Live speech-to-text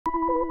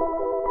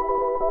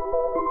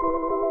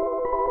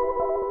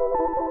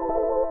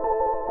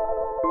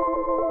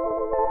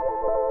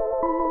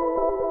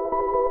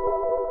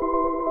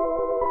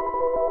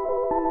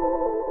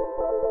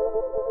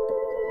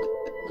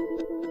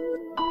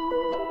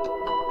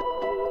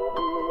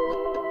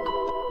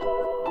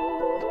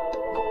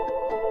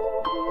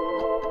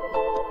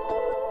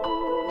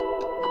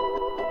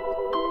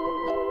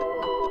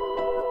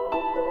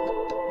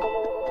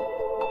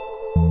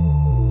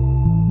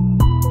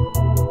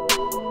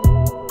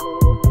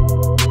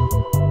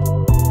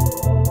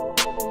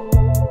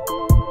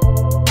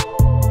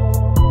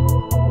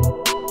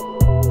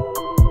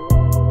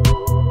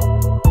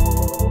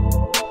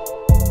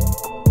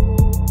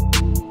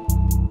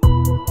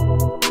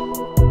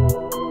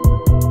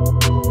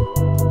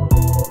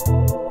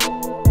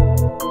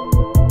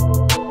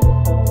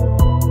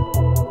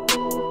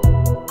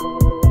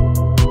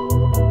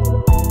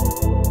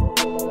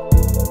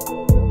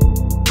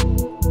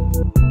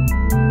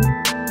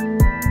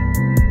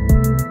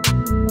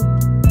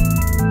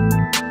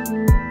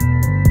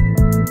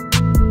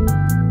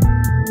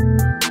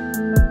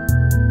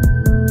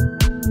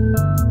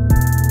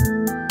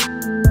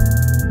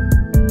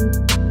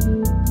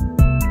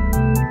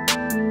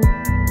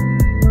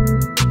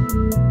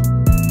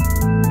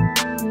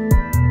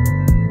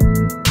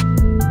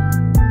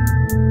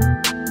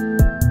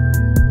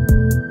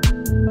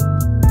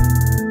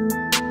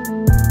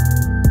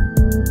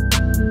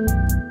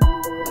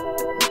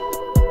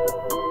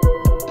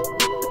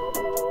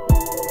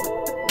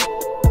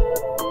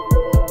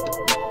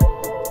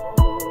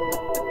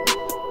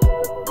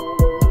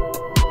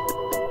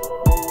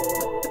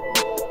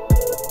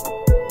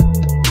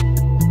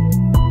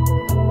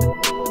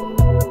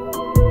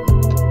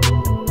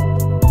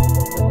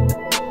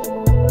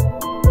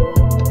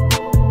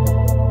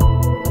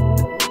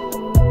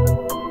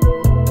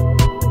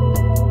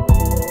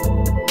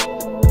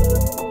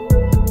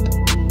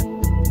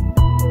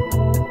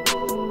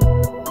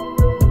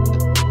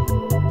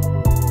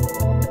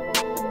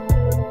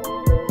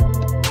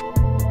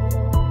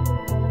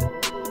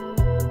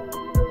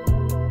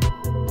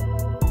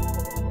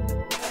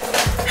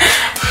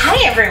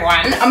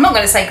everyone. I'm not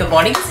going to say good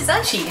morning because it's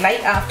actually late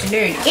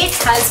afternoon. It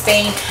has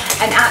been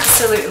an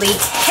absolutely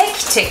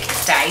hectic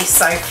day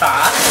so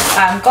far.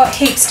 Got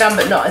heaps done,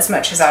 but not as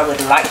much as I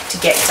would like to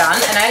get done.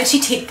 And I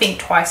actually did think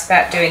twice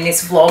about doing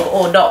this vlog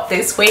or not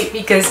this week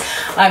because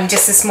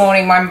just this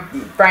morning my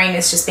brain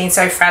has just been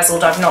so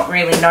frazzled. I've not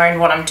really known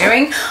what I'm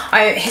doing.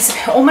 It's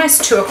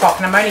almost 2 o'clock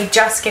and I'm only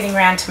just getting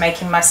around to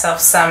making myself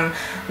some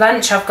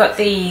lunch. I've got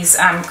these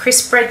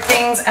crisp bread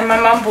things, and my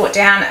mum brought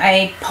down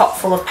a pot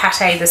full of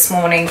pate this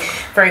morning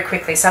very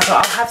quickly, so I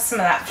thought I'll have some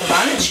of that for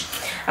lunch.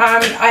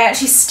 I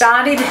actually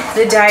started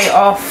the day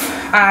off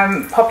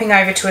popping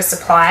over to a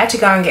supplier to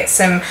go and get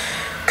some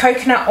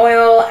coconut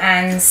oil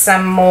and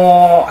some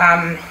more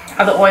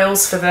other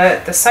oils for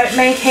the soap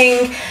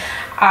making.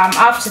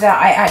 After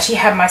that, I actually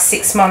had my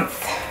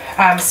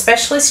 6-month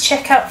specialist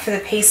checkup for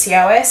the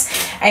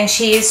PCOS, and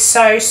she is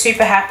so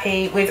super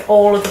happy with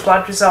all of the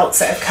blood results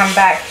that have come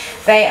back.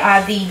 They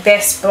are the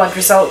best blood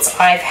results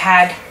I've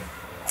had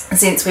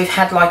since we've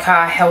had like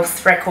our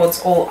health records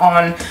all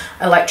on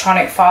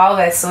electronic file.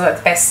 They're sort of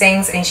the best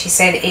things, and she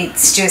said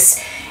it's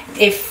just,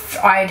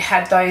 if I'd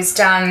had those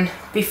done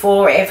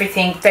before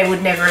everything, they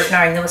would never have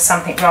known there was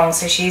something wrong.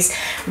 So she's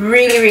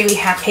really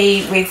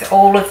happy with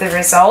all of the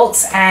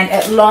results, and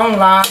at long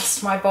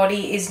last my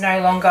body is no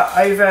longer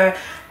over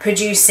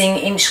producing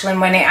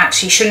insulin when it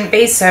actually shouldn't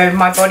be. So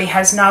my body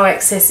has no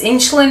excess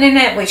insulin in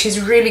it, which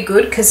is really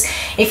good, because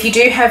if you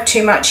do have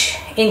too much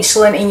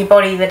insulin in your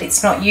body that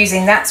it's not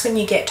using, that's when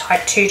you get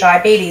type 2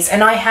 diabetes.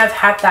 And I have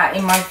had that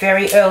in my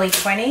very early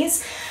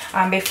 20s.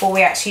 Before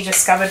we actually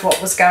discovered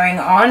what was going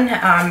on,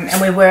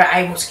 and we were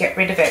able to get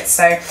rid of it.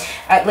 So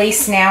at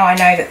least now I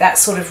know that that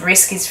sort of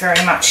risk is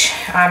very much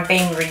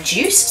being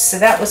reduced. So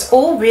that was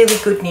all really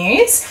good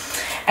news.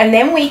 And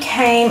then we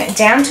came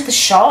down to the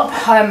shop.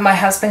 My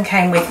husband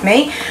came with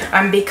me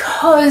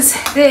because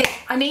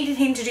I needed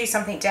him to do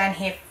something down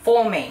here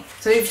for me.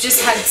 So we've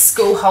just had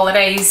school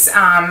holidays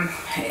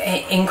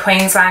in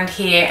Queensland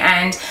here,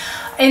 and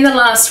in the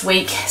last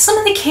week, some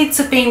of the kids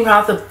have been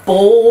rather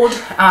bored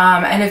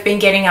and have been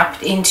getting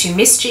up into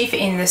mischief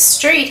in the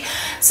street.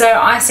 So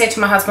I said to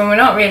my husband, we're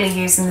not really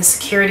using the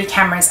security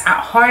cameras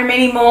at home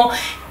anymore.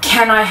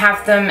 Can I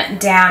have them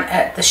down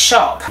at the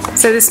shop?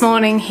 So this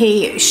morning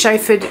he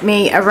chauffeured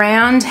me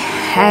around,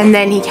 and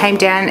then he came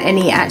down and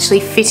he actually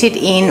fitted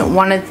in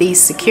one of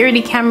these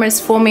security cameras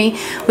for me,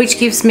 which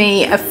gives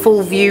me a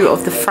full view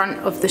of the front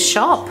of the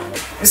shop.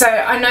 So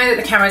I know that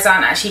the cameras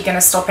aren't actually going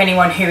to stop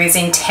anyone who is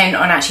intent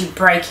on actually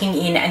breaking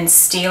in and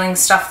stealing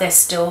stuff. They're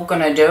still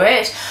going to do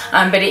it,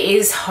 but it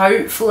is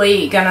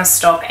hopefully going to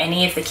stop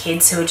any of the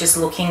kids who are just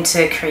looking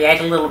to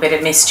create a little bit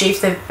of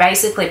mischief. They've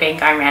basically been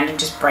going around and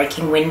just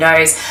breaking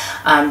windows,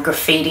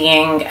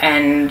 graffitiing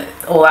and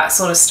all that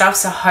sort of stuff.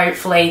 So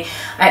hopefully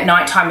at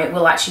night time it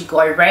will actually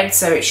glow red,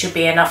 so it should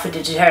be enough of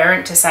a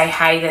deterrent to say,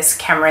 hey, there's a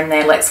camera in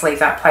there, let's leave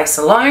that place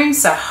alone.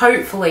 So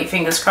hopefully,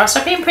 fingers crossed.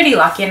 I've been pretty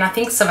lucky, and I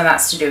think some of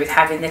that's to do with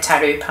having the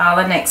tattoo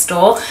parlor next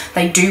door.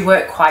 They do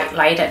work quite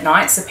late at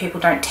night, so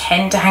people don't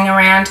tend to hang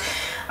around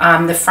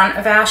the front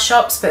of our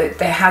shops, but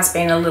there has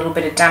been a little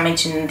bit of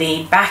damage in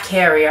the back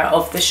area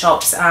of the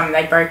shops.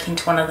 They broke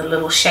into one of the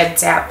little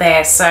sheds out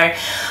there, so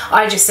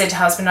I just said to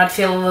husband I'd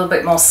feel a little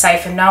bit more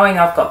safer knowing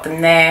I've got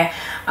them there.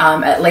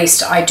 At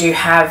least I do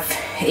have,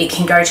 it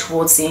can go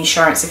towards the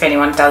insurance if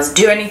anyone does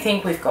do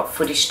anything. We've got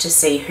footage to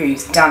see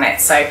who's done it,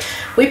 so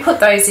we put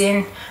those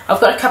in. I've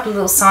got a couple of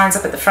little signs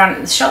up at the front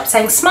of the shop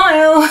saying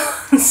smile,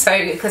 so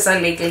because I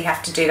legally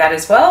have to do that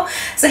as well.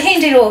 So he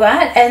did all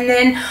that, and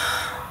then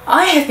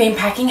I have been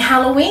packing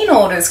Halloween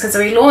orders because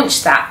we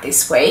launched that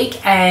this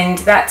week, and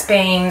that's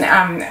been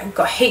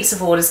got heaps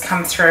of orders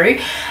come through.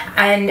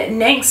 And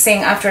next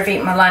thing, after I've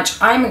eaten my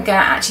lunch, I'm gonna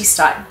actually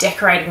start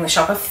decorating the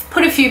shop. I've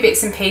put a few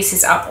bits and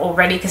pieces up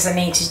already because I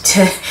needed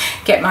to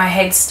get my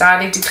head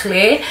started to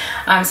clear.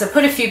 So I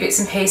put a few bits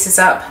and pieces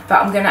up,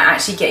 but I'm gonna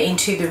actually get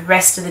into the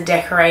rest of the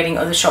decorating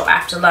of the shop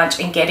after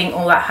lunch and getting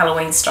all that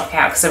Halloween stock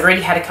out, because I've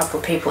already had a couple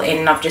of people in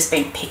and I've just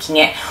been picking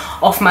it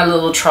off my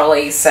little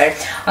trolleys. So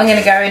I'm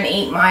gonna go and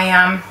eat my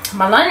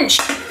my lunch,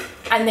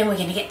 and then we're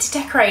going to get to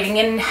decorating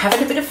and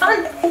having a bit of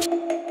fun.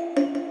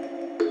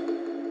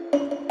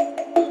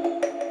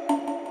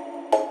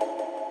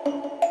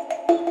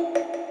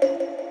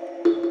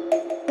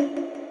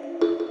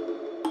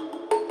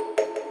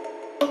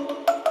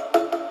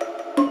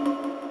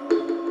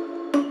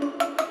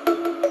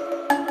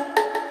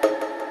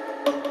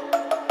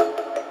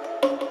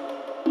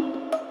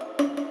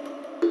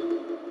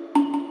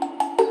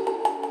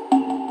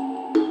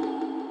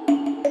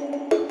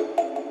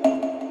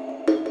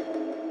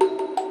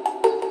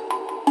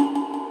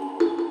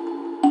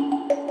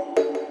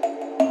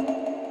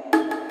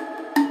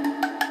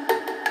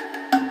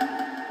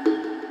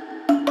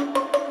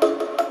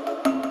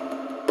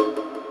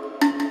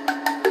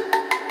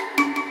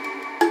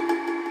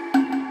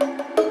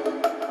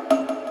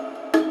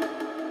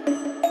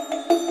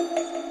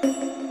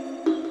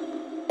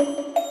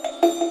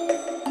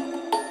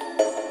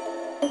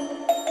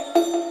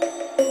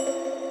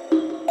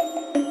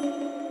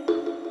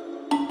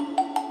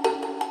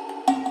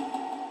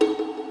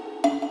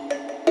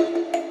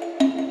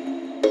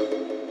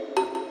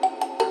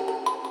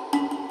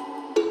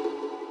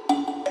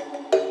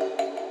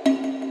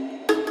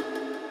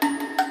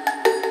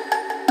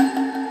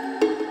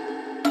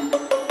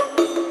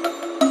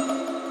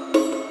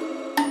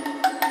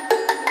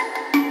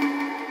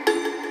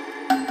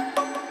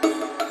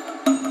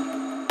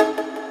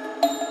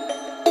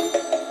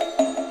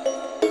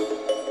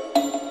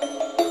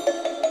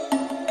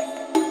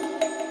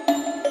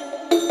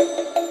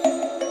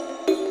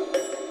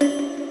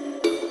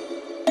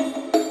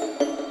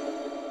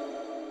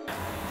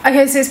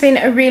 Okay, so it's been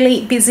a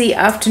really busy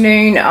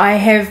afternoon. I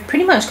have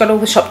pretty much got all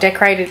the shop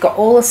decorated, got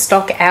all the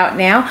stock out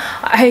now.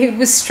 I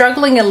was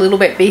struggling a little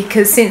bit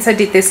because since I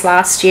did this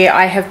last year,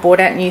 I have bought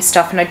out new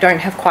stuff and I don't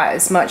have quite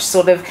as much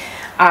sort of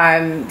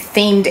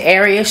themed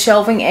area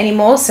shelving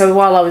anymore. So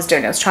while I was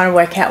doing it, I was trying to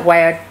work out a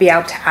way I'd be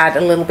able to add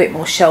a little bit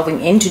more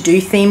shelving in to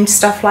do themed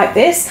stuff like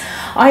this.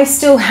 I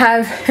still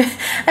have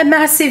a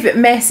massive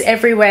mess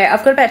everywhere.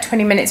 I've got about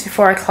 20 minutes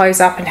before I close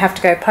up and have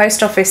to go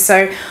post office,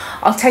 so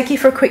I'll take you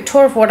for a quick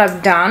tour of what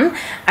I've done,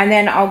 and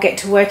then I'll get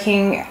to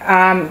working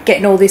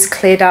getting all this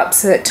cleared up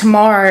so that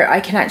tomorrow I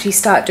can actually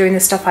start doing the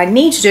stuff I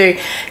need to do,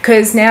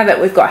 because now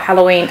that we've got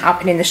Halloween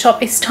up and in the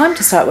shop, it's time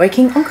to start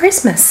working on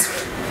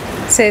Christmas.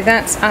 So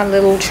that's our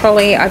little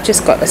trolley. I've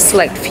just got a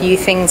select few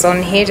things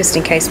on here just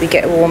in case we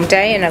get a warm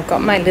day, and I've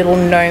got my little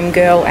gnome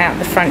girl out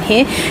the front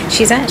here.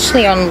 She's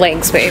actually on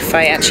legs, but if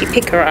I actually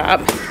pick her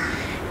up,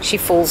 she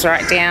falls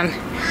right down.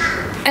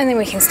 And then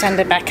we can stand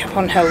her back up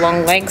on her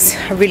long legs.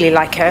 I really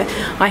like her.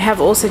 I have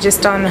also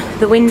just done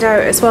the window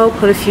as well,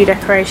 put a few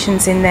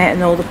decorations in there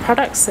and all the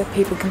products so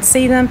people can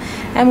see them.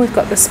 And we've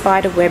got the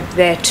spider web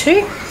there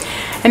too.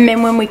 And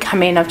then when we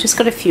come in, I've just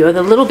got a few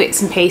other little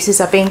bits and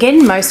pieces. I've been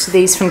getting most of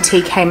these from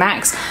TK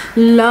Maxx.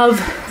 Love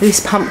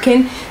this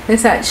pumpkin.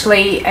 There's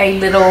actually a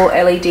little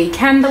LED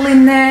candle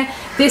in there.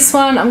 This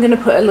one, I'm going to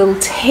put a little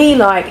tea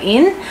light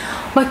in.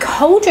 My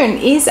cauldron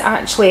is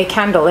actually a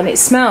candle and it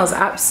smells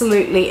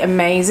absolutely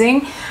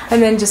amazing.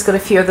 And then just got a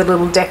few other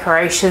little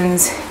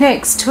decorations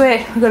next to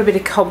it. We've got a bit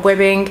of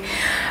cobwebbing.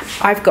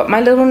 I've got my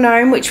little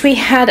gnome, which we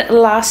had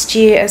last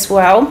year as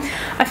well.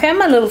 I found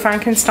my little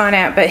Frankenstein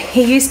out, but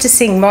he used to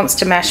sing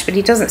Monster Mash, but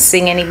he doesn't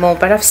sing anymore,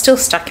 but I've still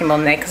stuck him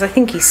on there because I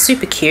think he's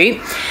super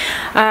cute.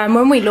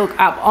 When we look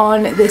up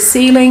on the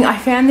ceiling, I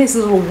found this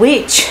little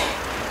witch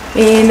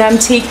in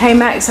TK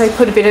Maxx. I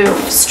put a bit of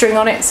string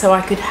on it so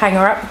I could hang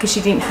her up because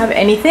she didn't have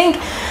anything.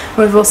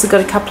 We've also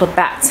got a couple of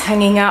bats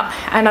hanging up,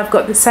 and I've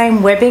got the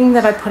same webbing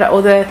that I put up,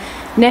 or the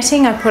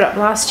netting I put up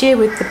last year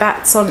with the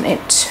bats on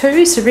it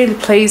too, so really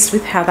pleased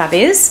with how that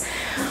is.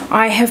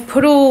 I have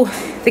put all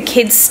the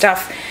kids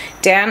stuff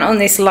down on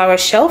this lower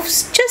shelf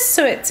just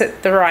so it's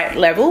at the right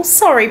level.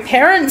 Sorry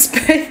parents,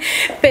 but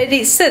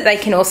it's so that they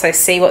can also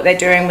see what they're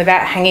doing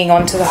without hanging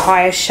onto the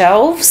higher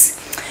shelves.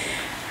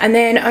 And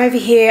then over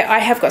here I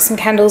have got some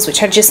candles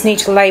which I just need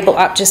to label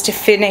up just to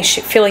finish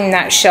filling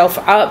that shelf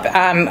up.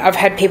 I've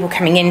had people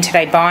coming in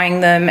today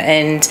buying them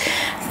and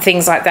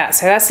things like that,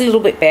 so that's a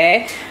little bit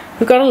bare.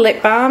 We've got a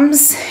lip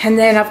balms, and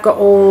then I've got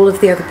all of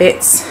the other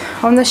bits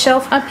on the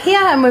shelf up here,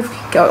 and we've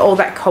got all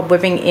that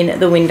cobwebbing in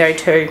the window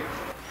too.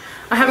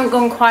 I haven't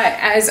gone quite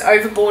as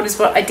overboard as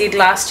what I did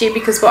last year,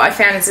 because what I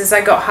found is as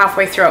I got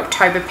halfway through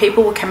October,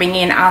 people were coming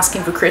in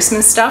asking for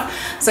Christmas stuff.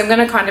 So I'm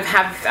going to kind of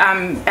have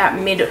about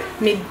mid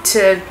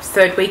to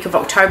third week of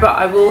October,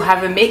 I will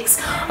have a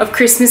mix of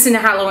Christmas and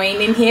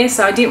Halloween in here.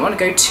 So I didn't want to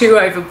go too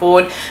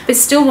overboard, but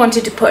still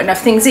wanted to put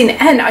enough things in.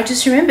 And I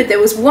just remembered there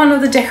was one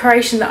other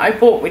decoration that I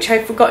bought which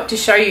I forgot to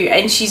show you,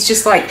 and she's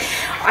just like,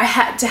 I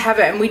had to have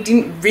it, and we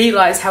didn't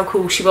realize how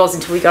cool she was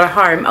until we got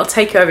her home. I'll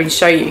take her over and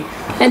show you.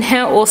 And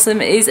how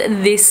awesome is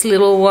this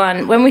little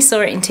one? When we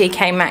saw it in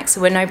TK Maxx,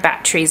 there were no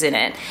batteries in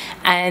it,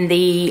 and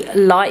the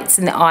lights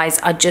in the eyes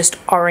are just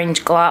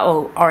orange glass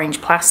or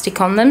orange plastic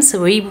on them,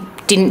 so we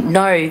didn't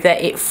know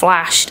that it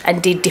flashed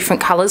and did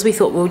different colors. We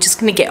thought we were just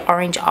going to get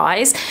orange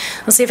eyes.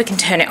 I'll see if I can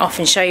turn it off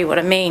and show you what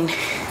I mean.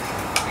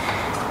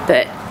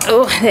 But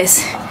oh,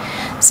 there's,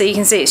 so you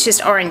can see it's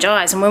just orange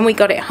eyes. And when we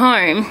got it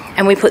home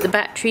and we put the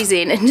batteries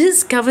in and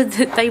discovered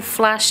that they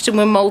flashed and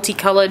were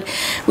multicolored,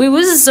 we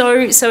were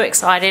so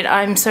excited.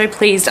 I'm so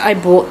pleased I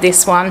bought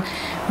this one.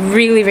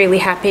 Really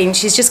happy, and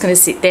she's just going to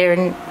sit there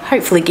and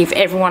hopefully give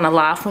everyone a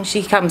laugh when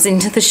she comes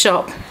into the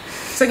shop.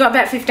 So I got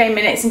about 15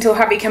 minutes until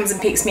hubby comes and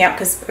picks me up,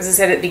 because as I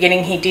said at the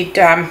beginning, he did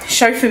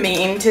chauffeur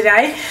me in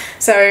today.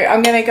 So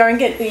I'm going to go and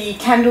get the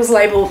candles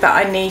labeled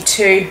that I need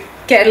to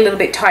get a little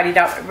bit tidied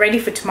up, ready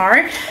for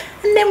tomorrow,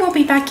 and then we'll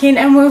be back in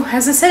and we'll,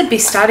 as I said, be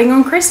starting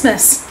on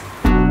Christmas.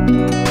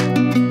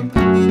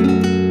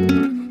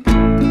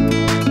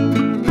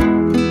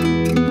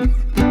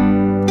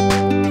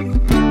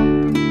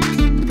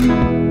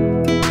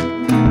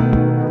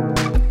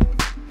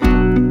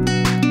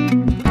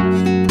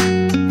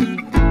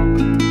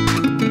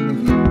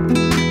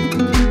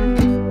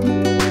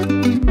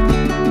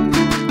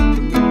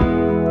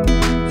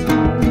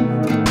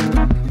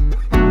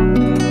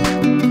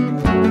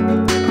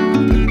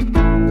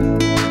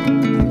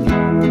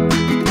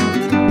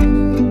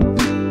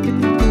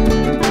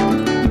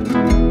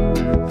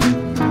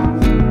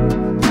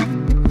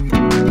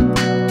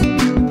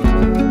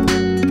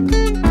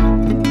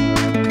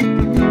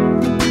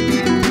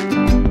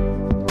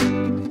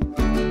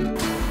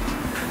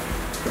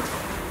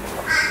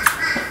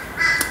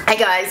 Hey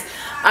guys,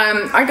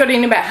 I got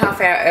in about half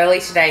hour early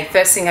today.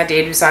 First thing I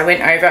did was I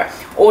went over,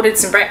 ordered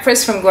some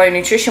breakfast from Glow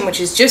Nutrition, which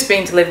has just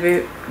been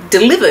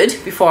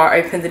delivered before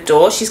I opened the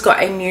door. She's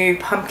got a new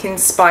pumpkin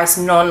spice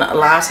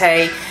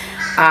non-latte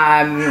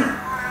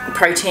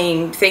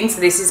protein thing. So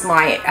this is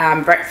my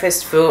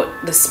breakfast for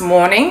this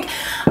morning.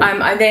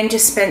 I then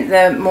just spent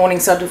the morning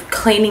sort of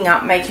cleaning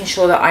up, making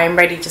sure that I am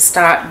ready to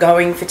start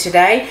going for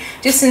today.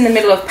 Just in the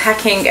middle of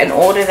packing an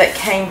order that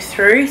came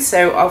through,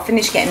 so I'll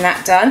finish getting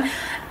that done.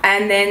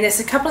 And then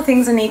there's a couple of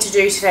things I need to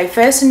do today.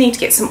 First, I need to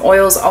get some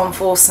oils on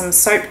for some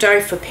soap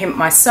dough for Pimp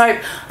My Soap.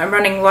 I'm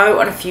running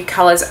low on a few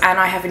colours, and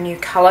I have a new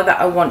colour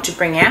that I want to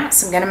bring out,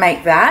 so I'm going to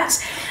make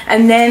that.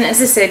 And then,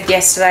 as I said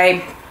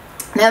yesterday,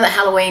 now that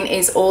Halloween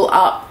is all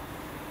up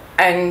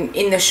and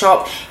in the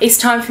shop, it's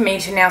time for me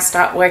to now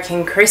start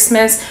working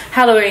Christmas.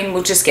 Halloween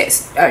will just get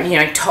you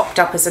know, topped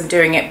up as I'm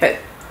doing it, but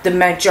the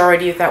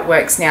majority of that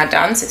work's now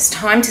done, so it's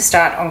time to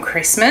start on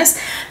Christmas.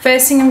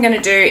 First thing I'm going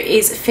to do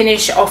is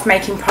finish off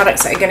making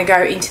products that are going to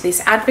go into this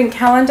advent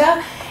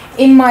calendar.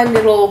 In my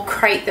little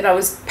crate that I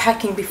was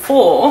packing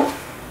before,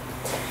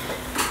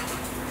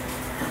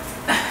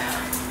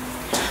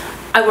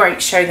 I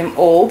won't show them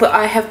all, but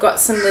I have got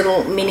some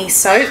little mini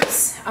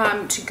soaps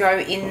to go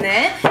in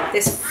there.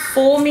 There's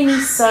 4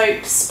 mini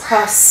soaps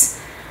plus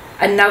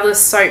another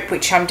soap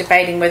which I'm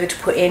debating whether to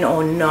put in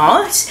or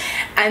not,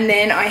 and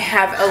then I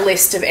have a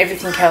list of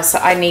everything else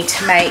that I need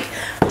to make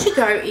to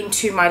go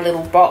into my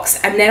little box.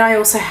 And then I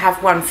also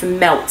have one for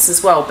melts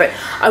as well. But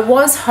I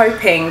was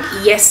hoping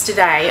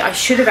yesterday, I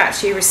should have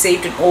actually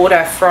received an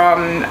order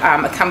from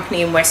a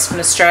company in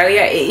Western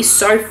Australia. It is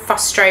so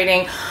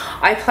frustrating.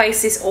 I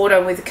placed this order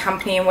with a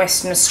company in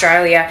Western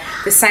Australia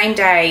the same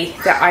day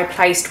that I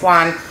placed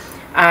one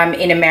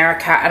in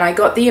America, and I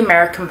got the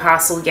American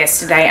parcel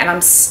yesterday, and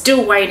I'm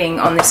still waiting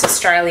on this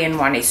Australian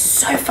one. It's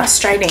so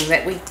frustrating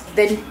that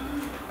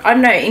I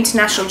don't know,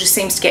 international just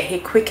seems to get here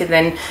quicker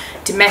than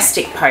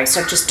domestic post.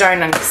 I just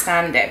don't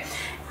understand it.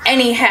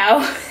 Anyhow,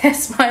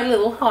 that's my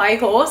little high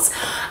horse.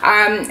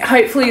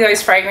 Hopefully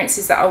those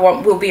fragrances that I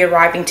want will be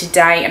arriving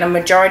today, and a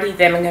majority of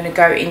them are going to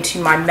go into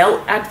my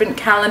Melt Advent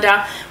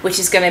calendar, which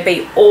is going to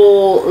be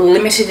all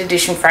limited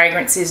edition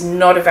fragrances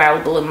not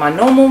available in my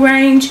normal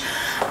range.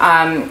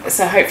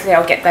 So hopefully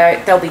I'll get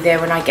there. They'll be there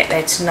when I get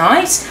there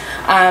tonight.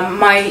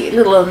 My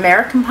little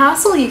American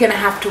parcel, you're going to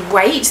have to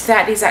wait.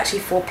 That is actually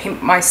for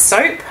Pimp My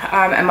Soap,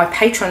 and my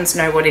patrons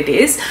know what it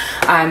is,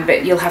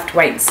 but you'll have to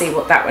wait and see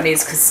what that one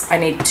is, because I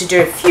need to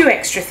do a few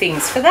extra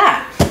things for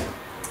that.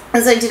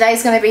 And so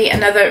today's going to be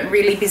another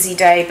really busy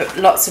day, but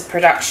lots of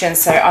production.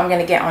 So I'm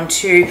going to get on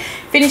to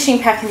finishing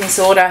packing this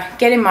order,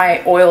 getting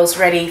my oils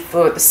ready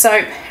for the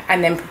soap,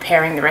 and then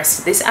preparing the rest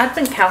of this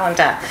advent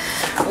calendar.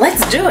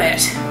 Let's do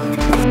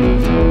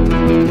it.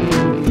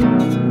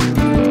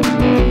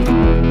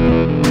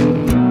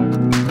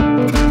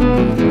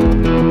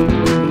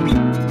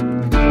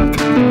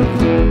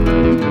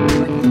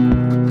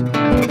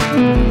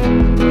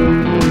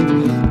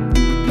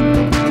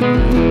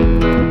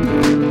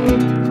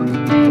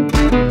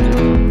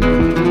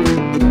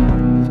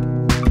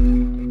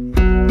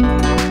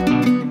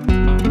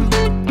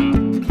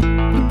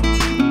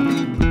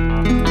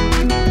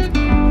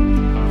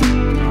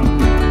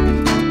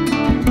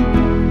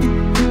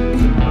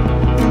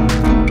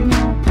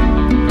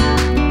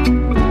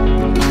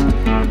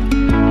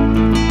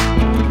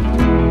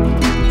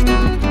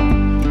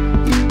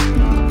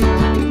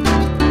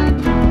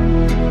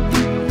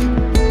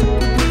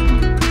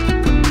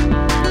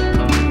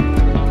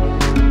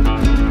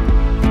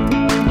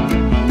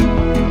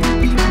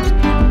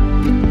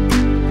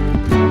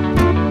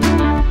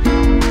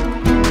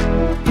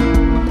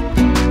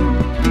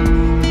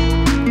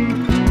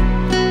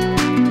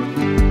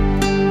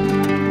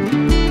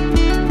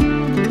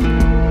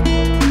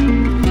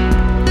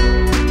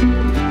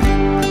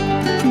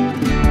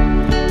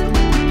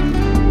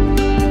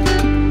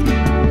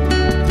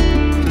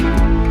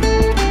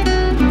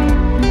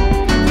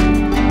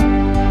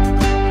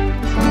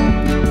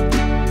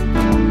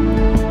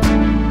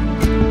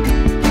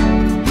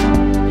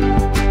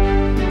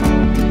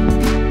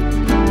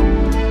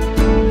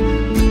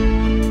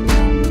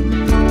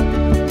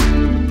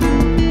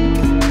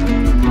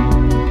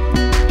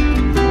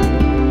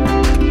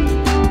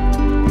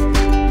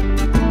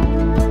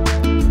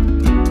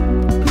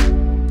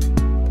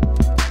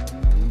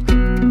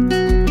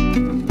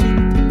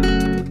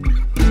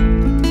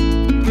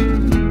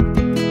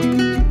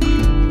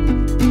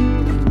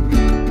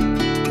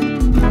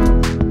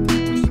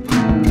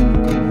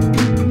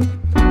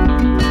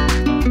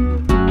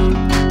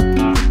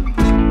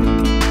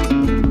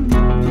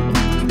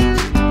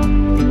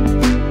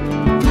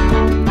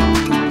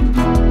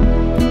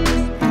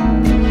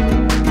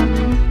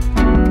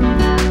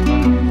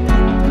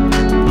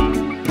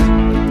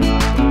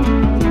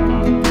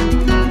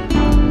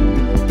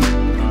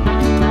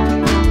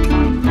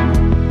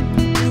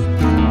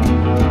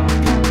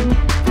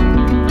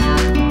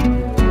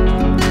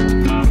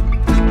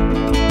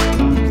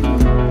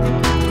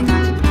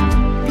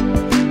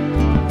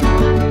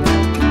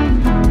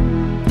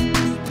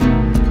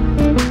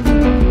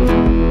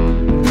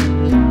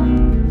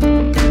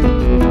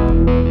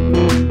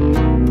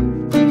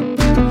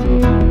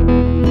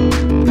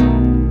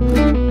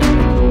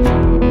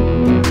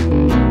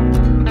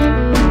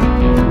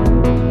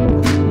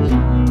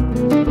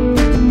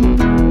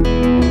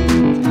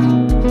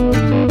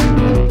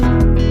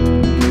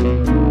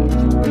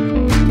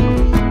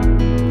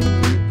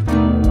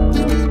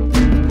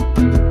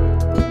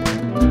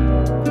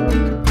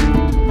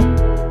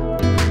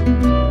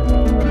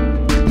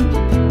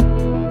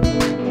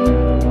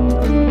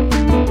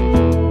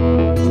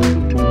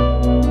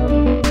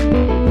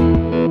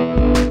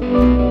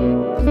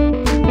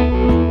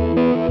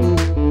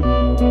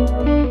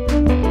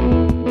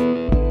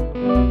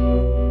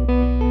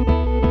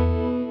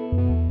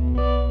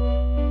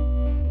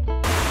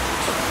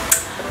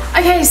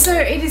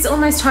 is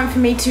almost time for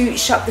me to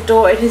shut the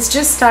door. It has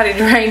just started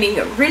raining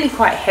really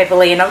quite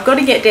heavily and I've got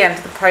to get down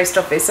to the post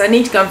office. So I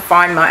need to go and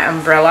find my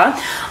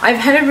umbrella. I've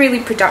had a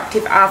really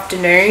productive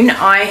afternoon.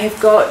 I have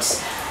got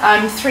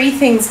 3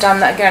 things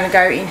done that are going to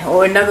go in,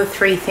 or another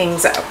 3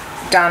 things that are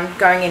done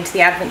going into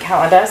the advent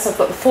calendar. So I've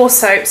got the 4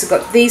 soaps, I've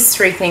got these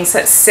 3 things, so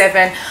that's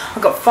 7.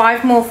 I've got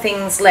 5 more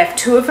things left.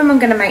 2 of them I'm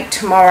going to make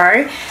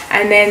tomorrow,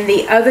 and then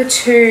the other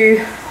 3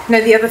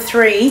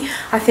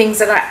 are things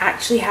that I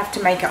actually have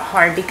to make at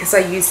home because I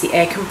use the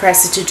air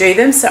compressor to do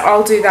them. So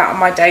I'll do that on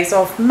my days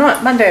off,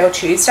 Monday or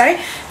Tuesday.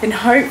 Then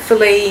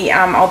hopefully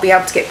I'll be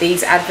able to get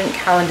these advent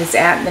calendars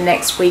out in the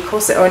next week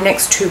or so, or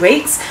next 2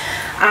 weeks.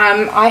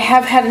 I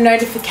have had a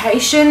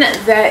notification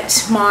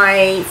that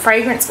my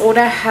fragrance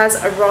order has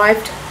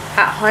arrived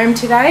at home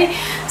today,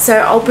 so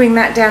I'll bring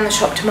that down the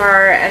shop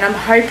tomorrow, and I'm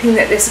hoping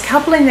that there's a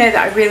couple in there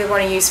that I really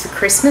want to use for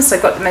Christmas.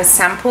 I got them as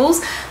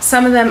samples.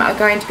 Some of them are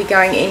going to be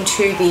going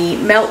into the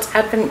Melt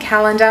advent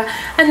calendar,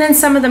 and then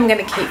some of them I'm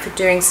going to keep for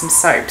doing some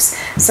soaps.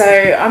 So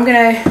I'm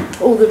going to,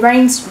 the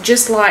rain's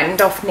just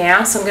lightened off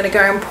now, so I'm going to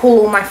go and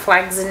pull all my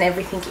flags and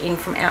everything in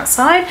from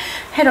outside,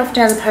 head off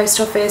down the post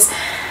office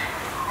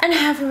and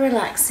have a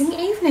relaxing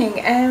evening,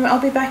 and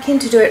I'll be back in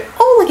to do it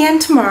all again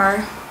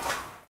tomorrow.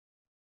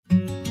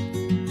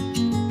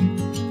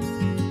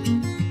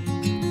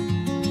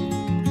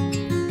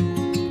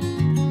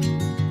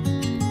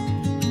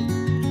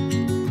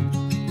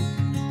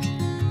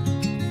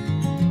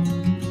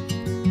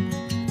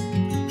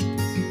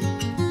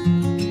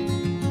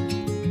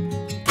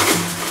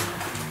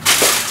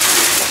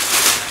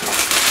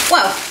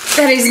 Well,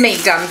 that is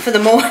me done for the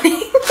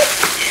morning.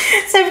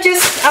 So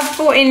I've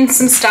brought in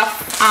some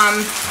stuff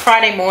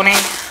Friday morning.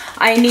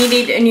 I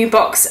needed a new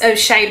box of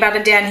shea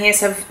butter down here,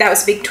 so that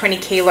was a big 20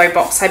 kilo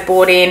box I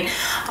bought in.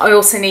 I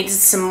also needed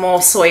some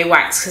more soy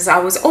wax because I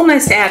was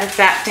almost out of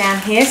that down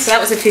here, so that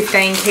was a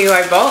 15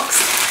 kilo box.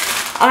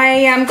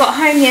 I got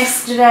home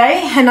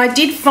yesterday and I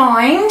did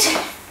find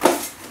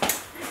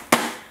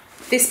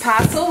this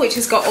parcel which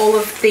has got all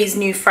of these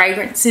new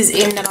fragrances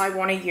in that I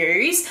want to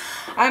use.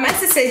 As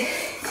I said,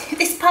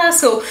 this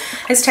parcel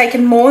has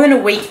taken more than a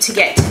week to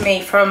get to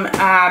me from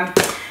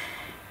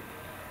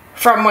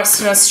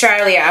Western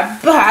Australia,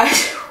 but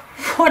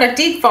what I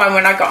did find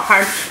when I got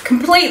home,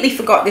 completely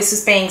forgot this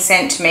was being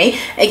sent to me,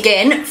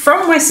 again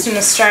from Western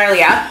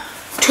Australia,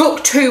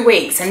 took 2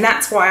 weeks, and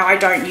that's why I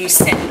don't use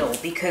Sendle,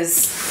 because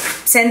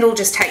Sendle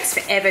just takes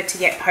forever to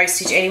get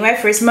postage anyway.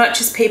 For as much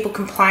as people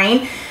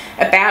complain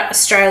about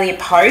Australia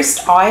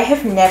Post, I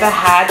have never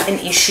had an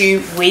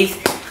issue with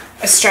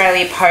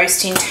Australia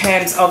Post in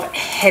terms of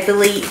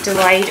heavily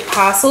delayed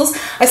parcels.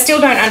 I still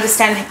don't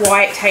understand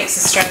why it takes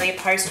Australia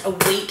Post a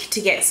week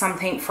to get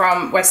something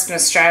from Western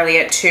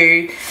Australia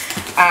to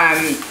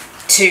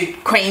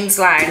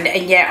Queensland,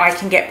 and yet I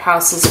can get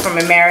parcels from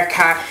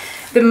America.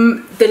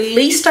 The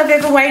least I've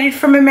ever waited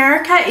from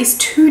America is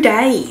 2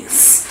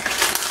 days.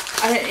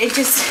 It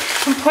just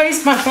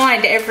blows my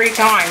mind every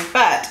time,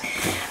 but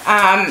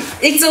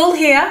it's all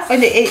here,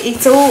 and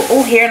it's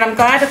all here, and I'm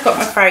glad I've got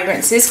my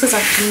fragrances because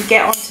I can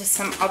get onto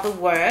some other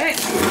work.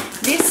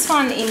 This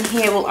one in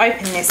here, we'll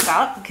open this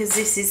up because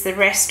this is the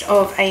rest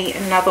of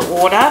another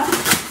order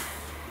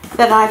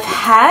that I've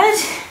had.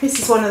 This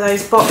is one of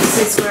those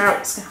boxes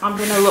where I'm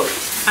going to look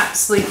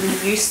absolutely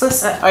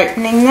useless at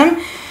opening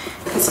them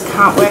because I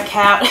can't work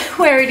out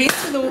where it is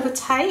with all the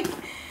tape.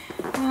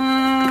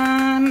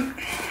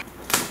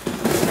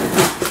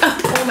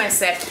 Almost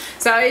there.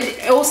 So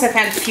I also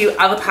found a few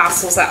other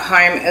parcels at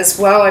home as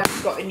well.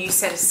 I've got a new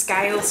set of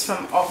scales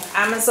from off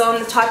Amazon.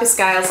 The type of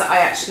scales that I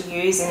actually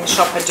use in the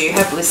shop I do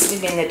have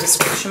listed in the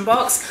description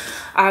box.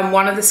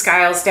 One of the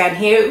scales down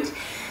here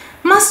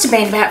must have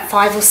been about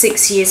 5 or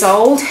 6 years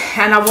old,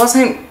 and I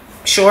wasn't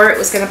sure it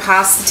was going to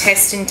pass the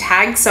test and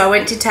tag, so I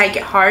went to take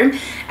it home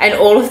and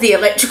all of the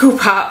electrical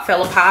part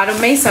fell apart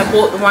on me, so I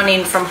bought the one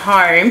in from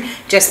home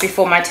just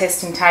before my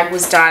test and tag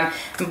was done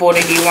and bought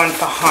a new one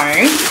for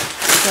home.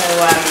 So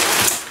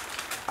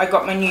I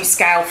got my new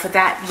scale for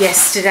that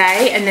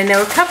yesterday, and then there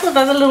were a couple of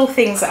other little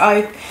things that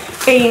I've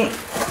been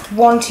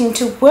wanting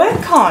to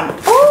work on.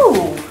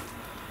 Oh,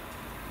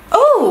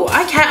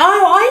 okay.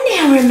 Oh, I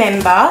now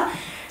remember.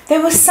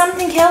 There was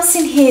something else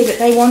in here that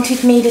they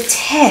wanted me to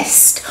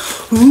test.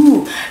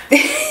 Ooh,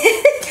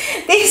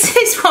 this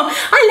is what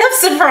I love,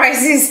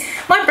 surprises.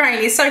 My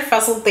brain is so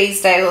fuzzled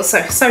these days, or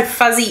so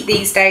fuzzy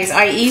these days.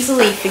 I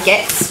easily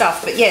forget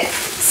stuff. But yeah,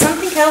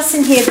 something else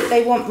in here that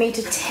they want me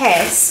to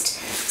test.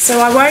 So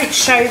I won't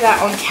show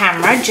that on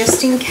camera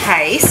just in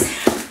case.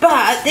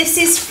 But this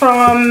is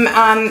from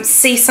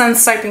Sun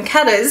Soap and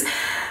Cutters.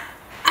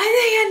 And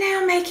they are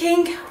now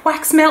making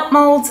wax melt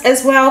molds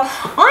as well.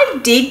 I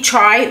did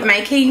try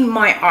making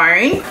my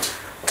own.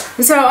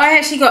 So I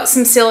actually got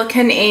some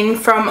silicone in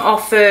from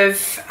off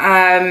of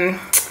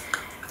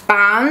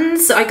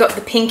Barnes. I got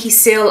the Pinky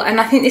Seal, and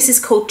I think this is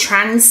called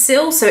Trans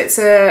Seal. So it's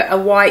a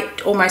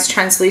white, almost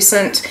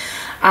translucent.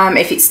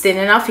 If it's thin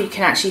enough, you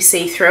can actually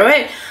see through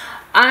it.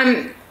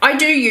 I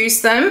do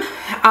use them.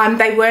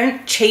 They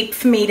weren't cheap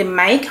for me to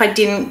make. I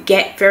didn't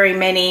get very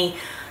many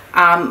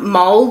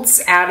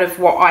molds out of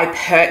what I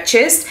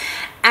purchased.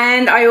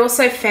 And I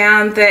also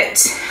found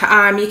that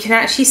you can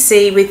actually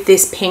see with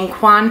this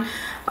pink one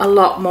a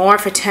lot more.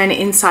 If I turn it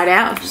inside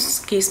out,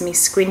 excuse me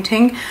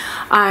squinting,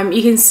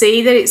 you can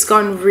see that it's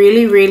gone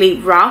really, really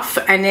rough,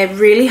 and they're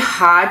really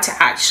hard to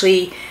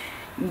actually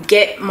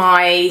get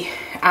my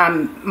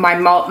my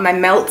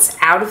melts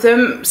out of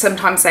them.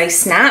 Sometimes they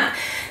snap.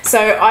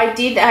 So I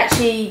did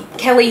actually,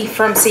 Kelly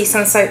from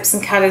Season Soaps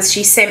and Cutters,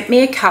 she sent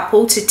me a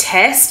couple to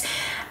test,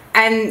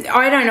 and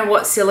I don't know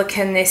what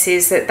silicone this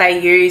is that they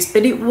use,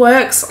 but it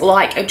works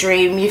like a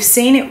dream. You've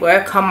seen it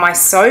work on my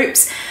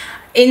soaps.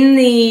 In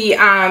the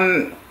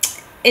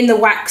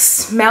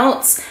wax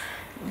melts,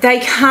 they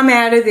come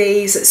out of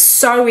these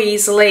so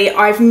easily.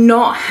 I've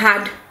not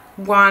had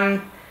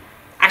one,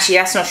 actually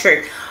that's not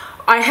true.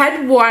 I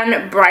had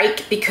one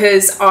break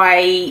because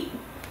I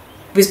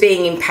was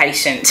being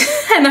impatient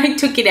and I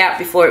took it out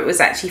before it was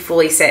actually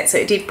fully set, so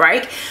it did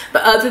break.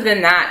 But other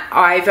than that,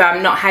 I've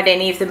not had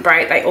any of them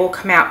break. They all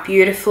come out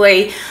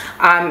beautifully.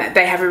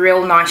 They have a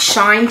real nice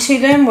shine to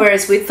them,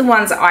 whereas with the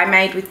ones that I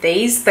made with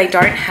these, they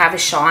don't have a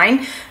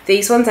shine.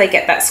 These ones, they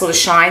get that sort of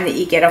shine that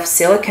you get off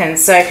silicone.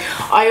 So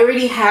I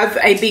already have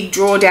a big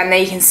drawer down there.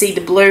 You can see the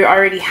blue. I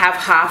already have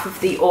half of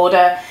the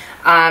order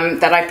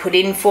that I put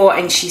in for,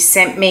 and she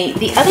sent me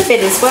the other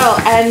bit as well.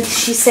 And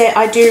she said,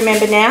 I do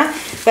remember now,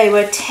 they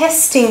were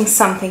testing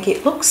something.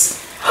 It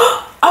looks,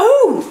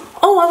 oh,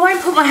 I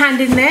won't put my hand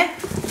in there.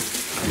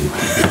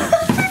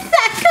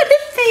 That could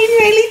have been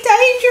really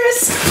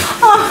dangerous.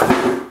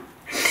 Oh,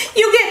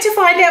 you'll get to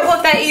find out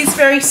what that is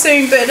very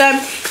soon. But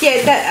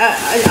yeah,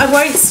 that I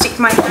won't stick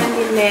my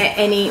hand in there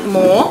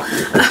anymore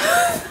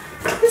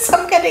because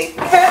I'm going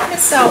to hurt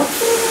myself.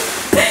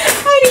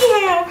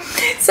 Anyhow,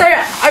 so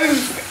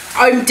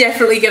I'm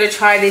definitely going to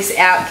try this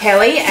out,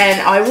 Kelly, and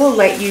I will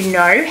let you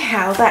know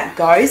how that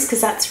goes,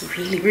 because that's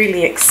really,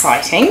 really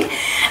exciting.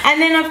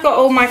 And then I've got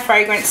all my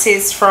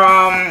fragrances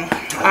from,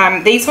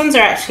 these ones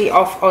are actually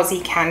off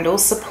Aussie Candle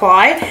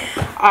Supply.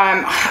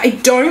 I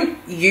don't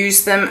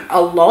use them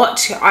a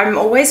lot. I'm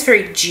always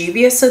very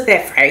dubious of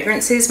their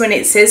fragrances. When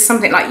it says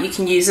something like you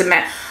can use them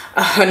at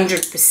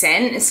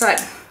 100%, it's like,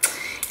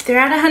 they're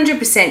at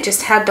 100%,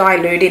 just how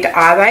diluted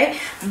are they?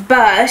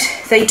 But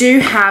they do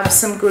have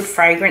some good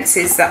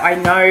fragrances that I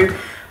know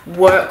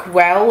work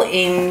well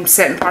in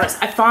certain products.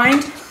 I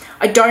find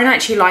I don't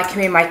actually like them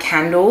in my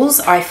candles.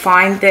 I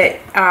find that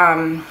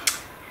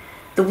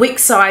the wick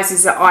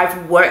sizes that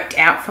I've worked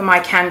out for my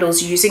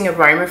candles using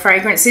aroma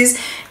fragrances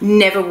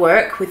never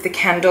work with the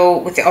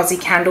Aussie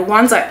Candle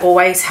ones. I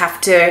always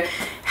have to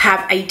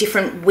have a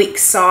different wick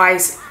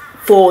size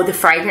for the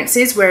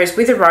fragrances, whereas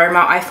with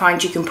aroma I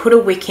find you can put a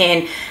wick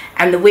in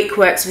and the wick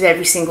works with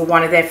every single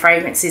one of their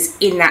fragrances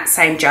in that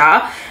same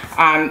jar.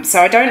 So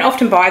I don't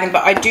often buy them,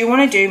 but I do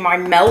want to do my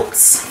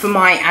melts for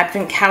my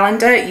advent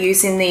calendar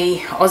using the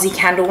Aussie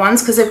Candle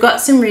ones, because they've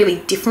got some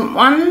really different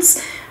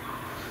ones.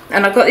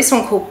 And I've got this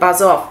one called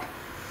Buzz Off,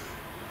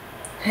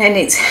 and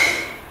it's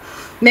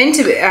meant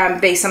to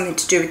be something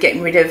to do with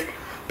getting rid of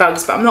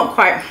bugs, but I'm not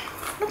quite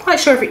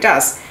sure if it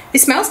does.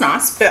 It smells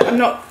nice, but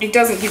it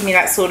doesn't give me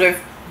that sort of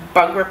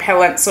bug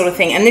repellent sort of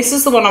thing. And this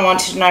is the one I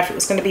wanted to know if it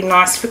was going to be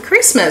nice for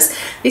Christmas.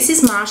 This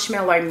is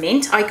Marshmallow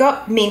Mint. I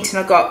got mint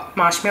and I got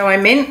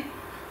Marshmallow Mint.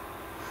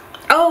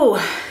 Oh,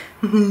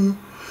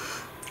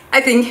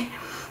 I think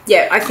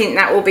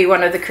that will be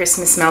one of the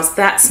Christmas smells.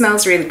 That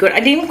smells really good. I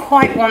didn't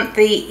quite want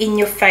the in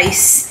your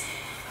face,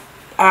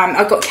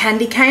 I got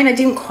candy cane. I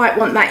didn't quite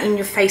want that in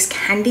your face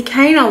candy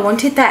cane. I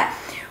wanted that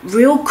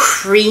real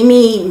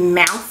creamy,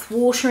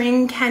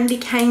 mouth-watering candy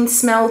cane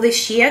smell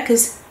this year,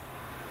 because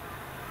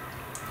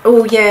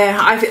oh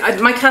yeah,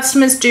 my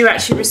customers do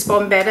actually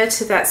respond better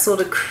to that sort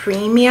of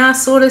creamier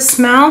sort of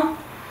smell.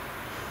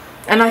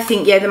 And I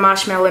think, yeah, the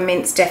Marshmallow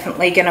Mint's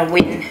definitely going to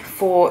win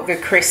for the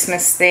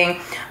Christmas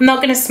thing. I'm not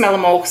going to smell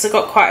them all because I've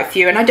got quite a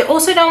few. And I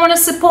also don't want to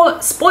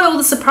spoil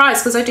the surprise,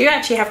 because I do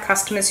actually have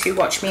customers who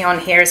watch me on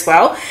here as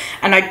well.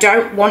 And I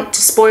don't want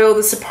to spoil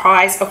the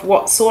surprise of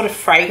what sort of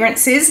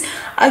fragrances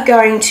are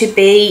going to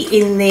be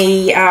in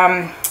the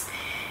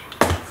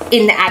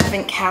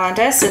advent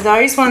calendar. So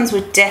those ones were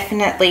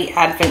definitely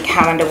advent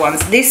calendar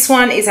ones. This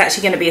one is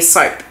actually going to be a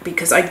soap,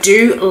 because I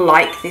do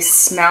like this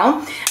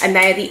smell, and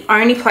they are the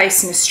only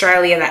place in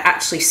Australia that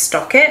actually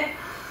stock it,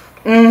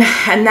 and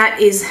that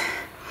is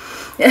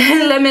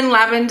Lemon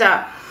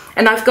Lavender.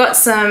 And I've got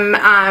some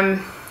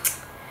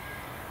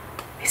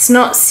it's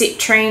not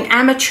citrine,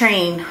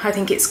 ametrine I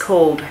think it's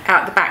called,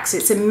 out the back. So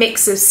it's a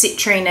mix of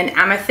citrine and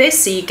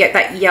amethyst, so you get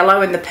that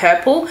yellow and the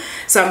purple.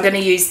 So I'm going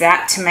to use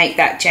that to make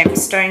that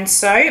gemstone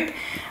soap.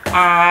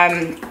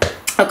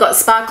 I've got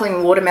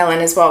sparkling watermelon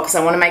as well, because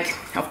I want to make,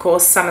 of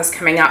course, summer's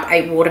coming up,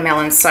 a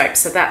watermelon soap.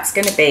 So that's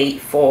going to be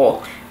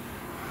for,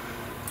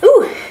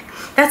 ooh,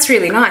 that's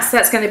really nice.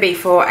 That's going to be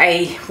for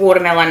a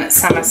watermelon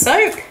summer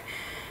soap.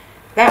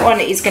 That one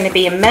is going to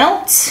be a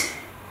melt.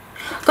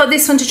 Got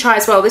this one to try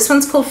as well. This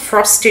one's called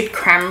Frosted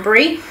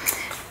Cranberry,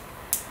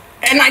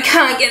 and I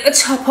can't get the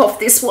top off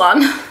this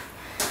one.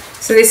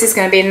 So this is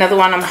going to be another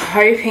one I'm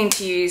hoping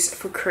to use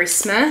for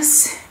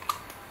Christmas.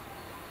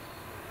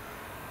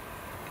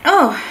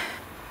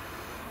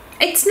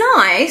 It's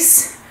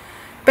nice,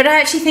 but I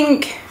actually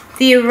think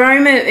the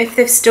aroma, if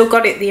they've still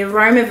got it, the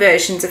aroma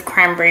versions of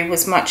cranberry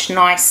was much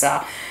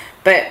nicer.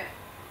 But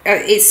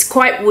it's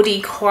quite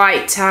woody,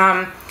 quite,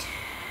 I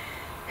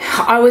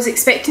was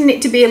expecting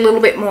it to be a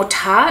little bit more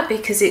tart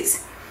because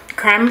it's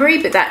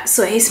cranberry, but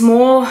it's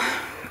more,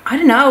 I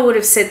don't know, I would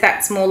have said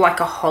that's more like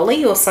a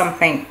holly or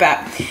something, but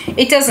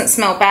it doesn't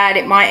smell bad.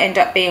 It might end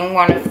up being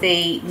one of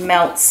the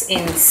melts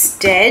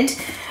instead.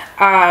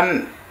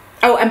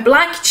 Oh, and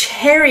black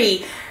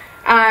cherry,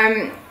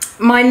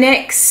 my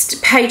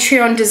next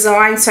Patreon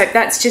design soap,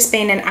 that's just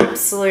been an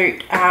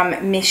absolute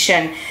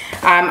mission.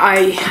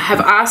 I have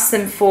asked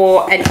them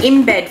for an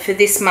embed for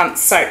this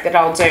month's soap that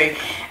I'll do,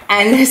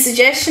 and the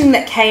suggestion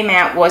that came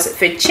out was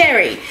for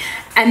cherry.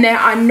 And there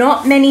are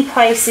not many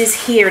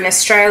places here in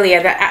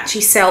Australia that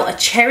actually sell a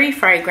cherry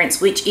fragrance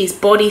which is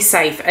body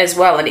safe as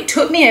well, and it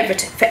took me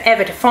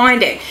forever to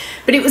find it.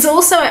 But it was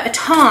also at a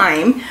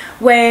time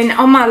when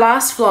on my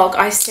last vlog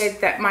I said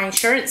that my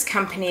insurance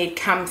company had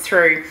come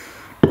through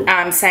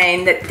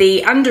saying that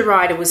the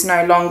underwriter was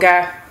no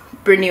longer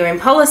renewing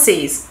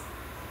policies.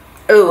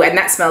 Oh, and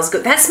that smells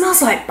good. That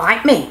smells like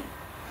Bite Me.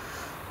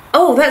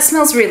 Oh, that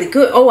smells really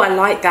good. Oh, I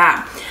like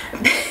that.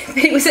 But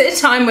it was at a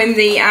time when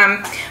the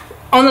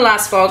on the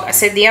last vlog, I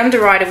said the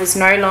underwriter was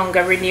no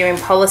longer renewing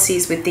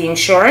policies with the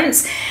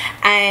insurance,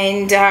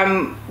 and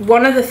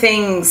one of the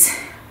things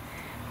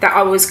that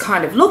I was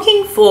kind of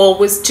looking for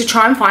was to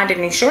try and find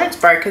an insurance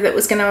broker that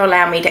was going to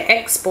allow me to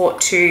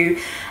export to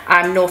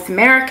North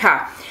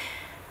America.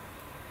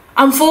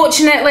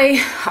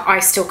 Unfortunately, I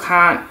still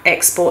can't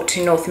export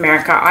to North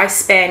America. I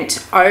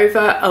spent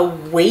over a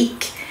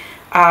week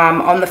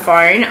on the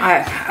phone.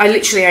 I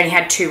literally only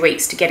had 2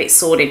 weeks to get it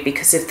sorted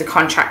because of the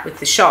contract with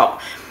the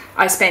shop.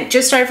 I spent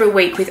just over a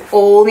week with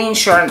all the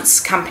insurance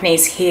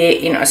companies here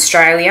in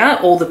Australia,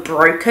 all the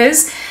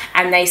brokers,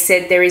 and they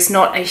said there is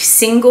not a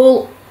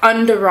single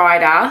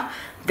underwriter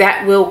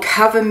that will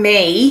cover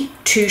me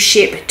to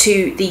ship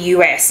to the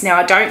US. Now,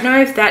 I don't know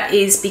if that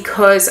is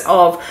because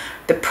of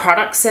the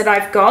products that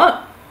I've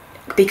got,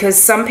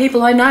 because some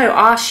people I know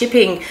are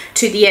shipping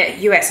to the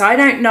US. I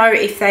don't know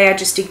if they are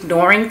just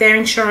ignoring their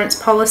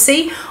insurance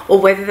policy or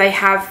whether they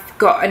have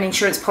got an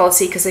insurance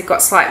policy because they've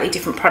got slightly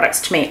different products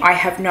to me. I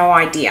have no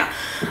idea.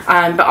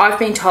 But I've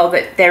been told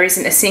that there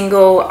isn't a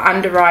single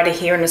underwriter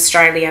here in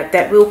Australia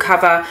that will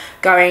cover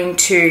going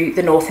to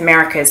the North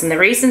Americas. And the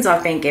reasons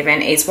I've been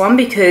given is, one,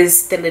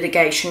 because the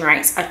litigation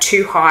rates are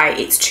too high,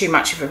 it's too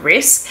much of a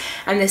risk.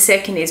 And the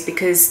second is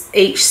because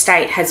each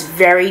state has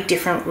very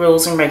different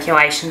rules and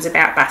regulations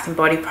about bath and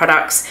body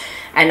products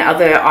and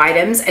other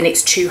items, and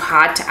it's too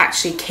hard to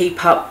actually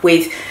keep up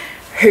with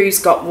who's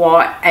got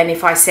what. And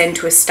if I send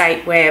to a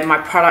state where my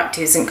product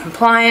isn't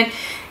compliant,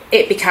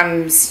 it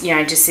becomes, you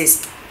know, just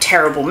this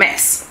terrible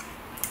mess.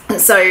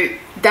 So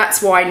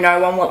that's why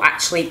no one will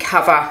actually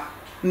cover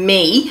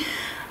me.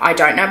 I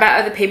don't know about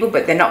other people,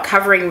 but they're not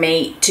covering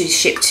me to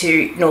ship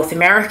to North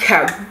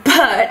America.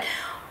 But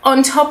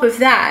on top of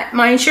that,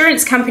 my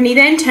insurance company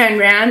then turned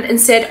around and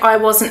said I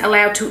wasn't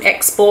allowed to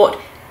export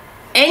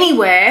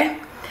anywhere.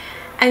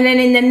 And then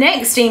in the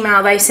next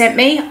email they sent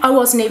me, I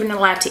wasn't even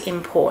allowed to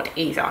import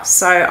either.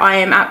 So I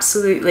am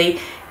absolutely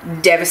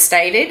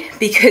devastated,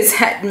 because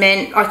that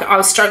meant I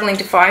was struggling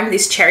to find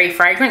this cherry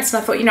fragrance.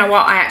 And I thought, you know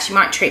what, I actually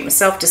might treat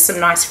myself to some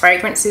nice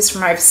fragrances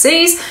from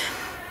overseas.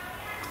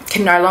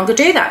 Can no longer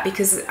do that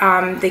because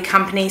the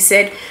company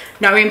said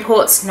no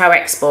imports, no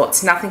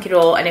exports, nothing at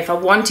all. And if I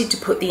wanted to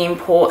put the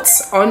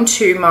imports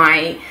onto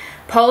my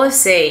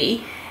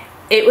policy,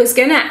 it was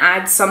going to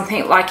add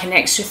something like an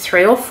extra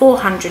 $300 or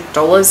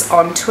 $400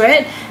 onto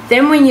it.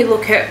 Then when you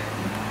look at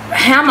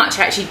how much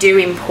I actually do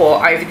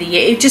import over the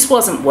year, it just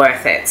wasn't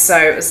worth it. So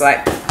it was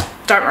like,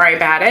 don't worry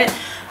about it.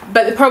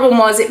 But the problem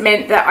was, it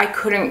meant that I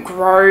couldn't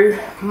grow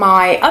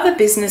my other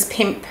business,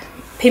 Pimp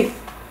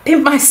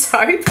My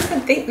Soap, I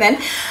think then.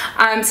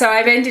 So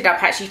I've ended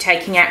up actually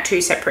taking out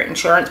 2 separate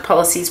insurance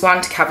policies,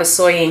 one to cover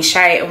Soy and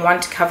Shea and one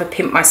to cover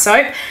Pimp My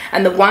Soap.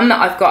 And the one that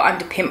I've got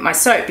under Pimp My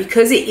Soap,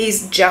 because it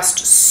is just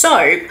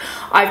soap,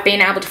 I've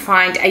been able to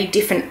find a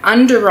different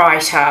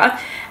underwriter,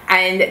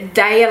 and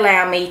they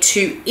allow me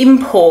to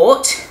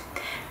import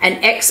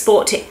and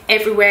export to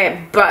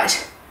everywhere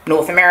but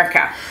North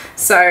America.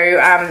 So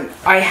I've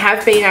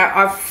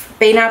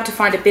been able to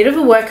find a bit of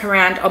a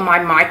workaround on my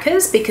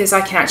micas, because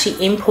I can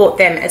actually import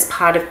them as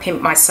part of Pimp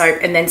My Soap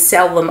and then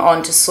sell them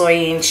on to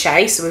Soy and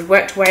Shea. So we've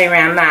worked way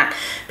around that.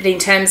 But in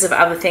terms of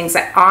other things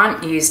that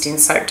aren't used in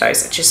soap dough,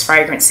 such as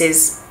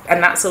fragrances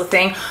and that sort of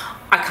thing,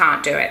 I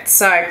can't do it.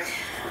 So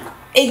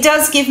it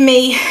does give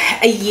me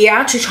a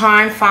year to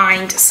try and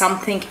find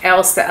something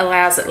else that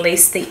allows at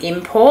least the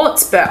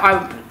imports, but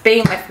I'm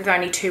being left with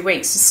only 2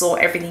 weeks to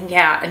sort everything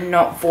out and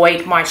not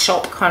void my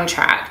shop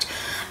contract.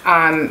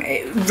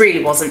 It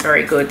really wasn't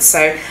very good.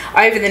 So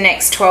over the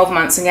next 12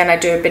 months I'm going to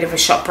do a bit of a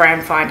shop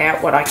around, find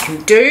out what I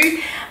can do,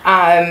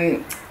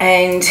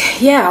 and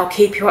yeah, I'll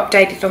keep you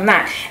updated on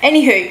that.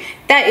 Anywho,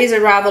 that is a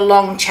rather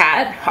long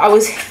chat. I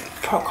was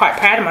quite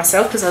proud of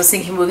myself because I was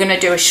thinking we're going to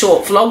do a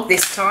short vlog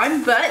this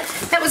time, but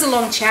that was a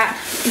long chat.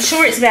 I'm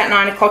sure it's about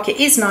 9 o'clock. It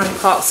is 9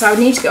 o'clock, so I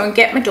need to go and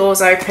get my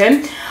doors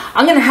open.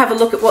 I'm going to have a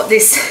look at what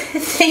this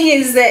thing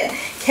is that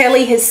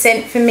Kelly has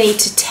sent for me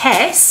to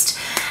test,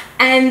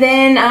 and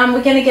then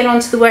we're going to get on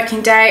to the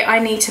working day. I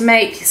need to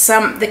make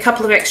the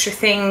couple of extra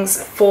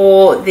things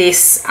for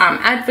this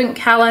advent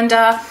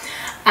calendar,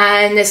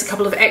 and there's a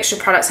couple of extra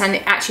products. I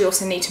actually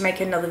also need to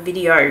make another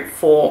video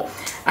for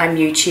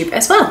YouTube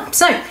as well.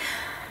 So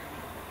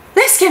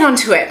let's get on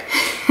to it.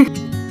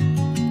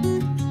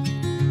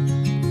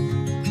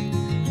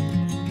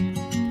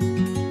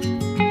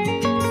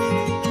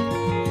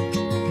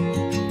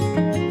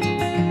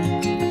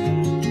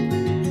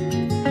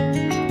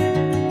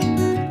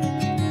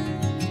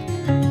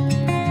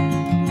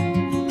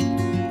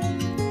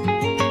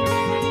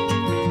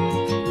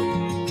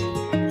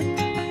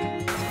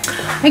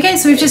 Okay,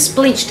 so we've just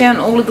bleached down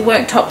all of the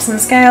worktops and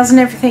scales and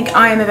everything.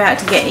 I am about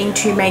to get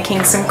into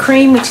making some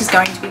cream, which is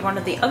going to be one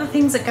of the other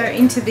things that go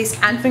into this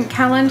advent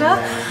calendar.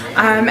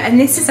 And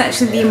this is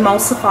actually the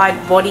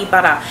emulsified body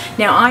butter.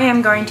 Now I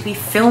am going to be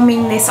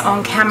filming this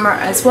on camera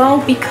as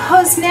well,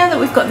 because now that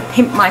we've got the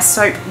Pimp My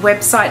Soap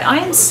website, I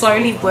am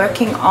slowly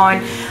working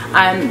on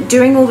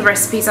doing all the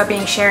recipes I've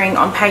been sharing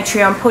on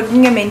Patreon,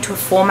 putting them into a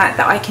format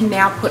that I can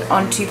now put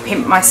onto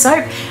Pimp My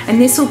Soap.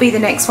 And this will be the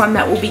next one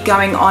that will be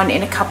going on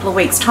in a couple of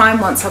weeks' time,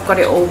 once I've got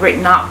it all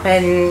written up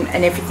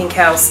and everything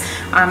else,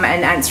 and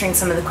answering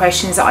some of the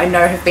questions that I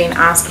know have been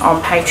asked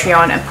on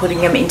Patreon and putting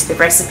them into the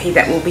recipe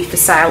that will be for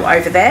sale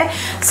over there.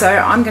 So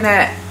I'm going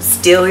to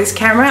steal this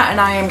camera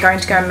and I am going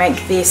to go and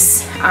make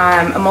this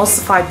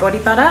emulsified body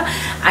butter,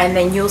 and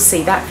then you'll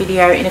see that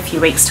video in a few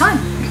weeks' time.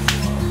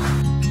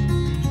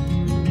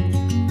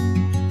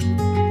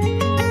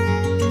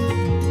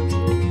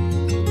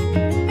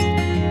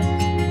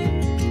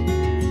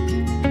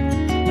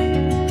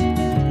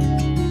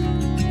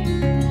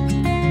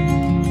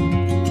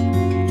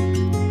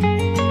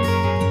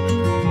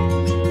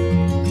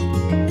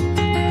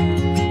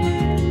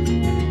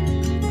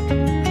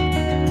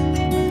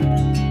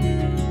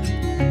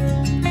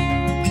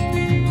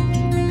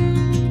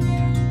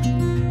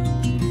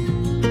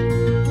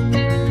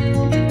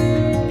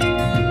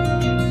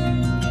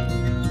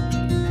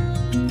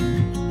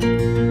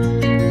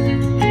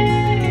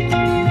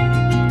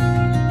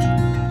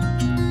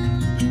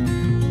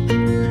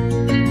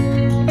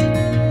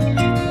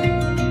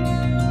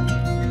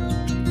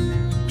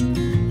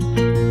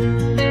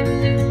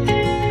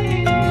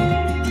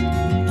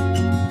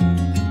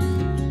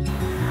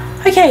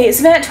 Okay, it's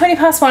about 20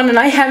 past 1 and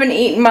I haven't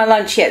eaten my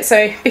lunch yet.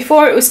 So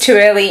before it was too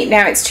early,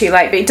 now it's too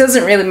late, but it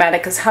doesn't really matter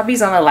because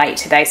hubby's on a late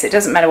today, so it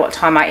doesn't matter what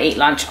time I eat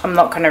lunch. I'm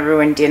not going to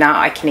ruin dinner.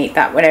 I can eat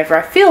that whenever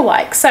I feel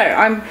like. So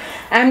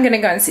I'm going to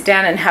go and sit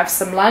down and have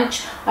some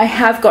lunch. I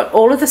have got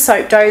all of the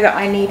soap dough that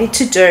I needed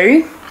to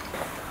do.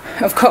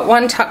 I've got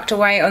one tucked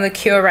away on the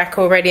cure rack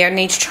already. I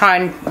need to try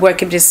and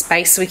work a bit of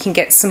space so we can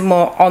get some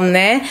more on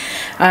there.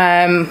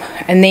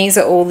 And these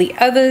are all the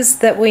others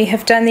that we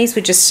have done. These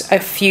were just a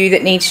few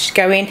that needed to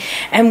go in.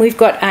 And we've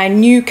got a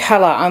new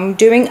colour. I'm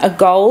doing a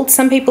gold.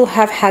 Some people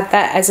have had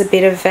that as a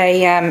bit of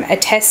a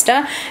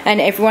tester,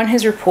 and everyone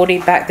has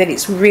reported back that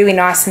it's really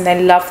nice and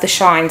they love the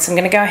shine. So I'm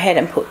going to go ahead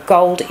and put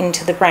gold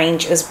into the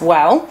range as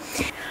well.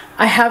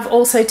 I have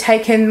also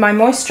taken my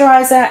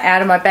moisturiser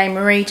out of my Bain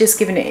Marie, just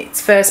given it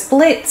its first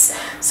blitz.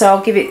 So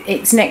I'll give it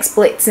its next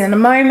blitz in a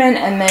moment,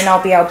 and then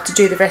I'll be able to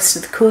do the rest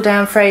of the cool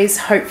down phase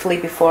hopefully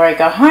before I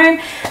go home,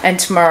 and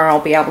tomorrow I'll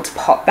be able to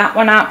pop that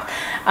one up.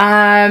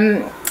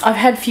 I've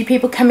had a few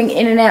people coming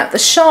in and out the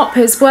shop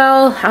as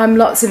well.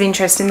 Lots of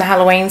interest in the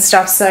Halloween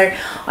stuff, so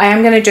I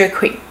am going to do a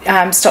quick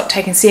stock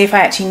take and see if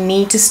I actually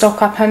need to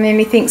stock up on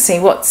anything, see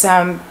what's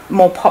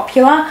more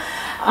popular.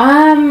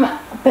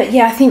 But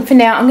yeah, I think for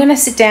now I'm going to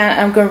sit down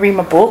and I'm going to read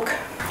my book.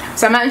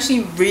 So I'm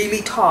actually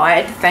really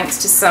tired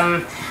thanks to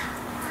some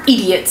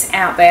idiots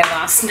out there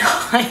last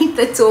night.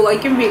 That's all I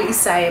can really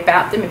say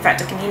about them. In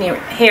fact, I can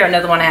hear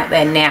another one out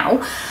there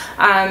now.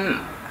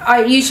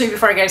 I usually,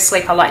 before I go to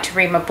sleep, I like to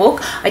read my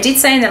book. I did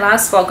say in the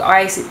last vlog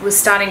I was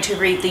starting to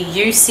read the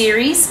You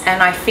series,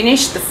 and I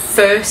finished the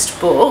first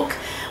book,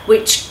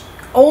 which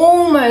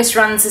almost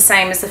runs the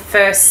same as the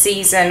first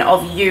season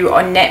of You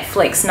on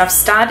Netflix, and I've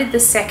started the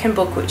second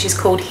book, which is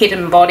called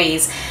Hidden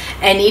Bodies,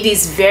 and it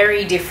is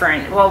very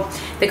different. Well,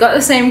 they've got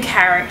the same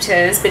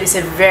characters, but it's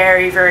a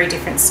very, very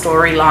different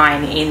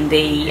storyline in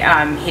the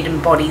Hidden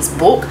Bodies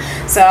book.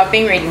 So I've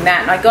been reading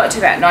that, and I got to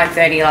about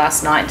 9:30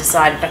 last night and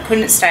decided I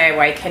couldn't stay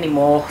awake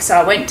anymore, so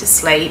I went to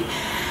sleep.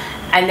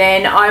 And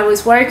then I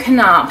was woken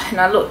up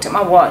and I looked at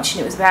my watch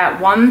and it was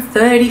about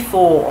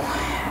 1:34,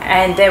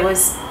 and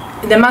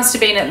there must have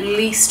been at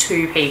least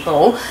 2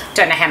 people.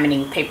 Don't know how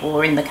many people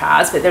were in the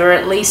cars, but there were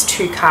at least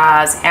 2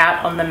 cars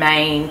out on the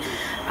main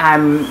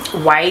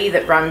way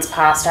that runs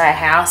past our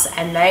house,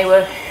 and they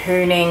were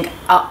hooning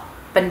up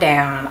and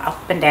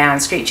down,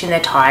 screeching their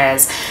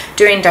tires,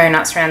 doing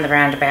donuts around the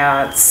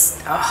roundabouts.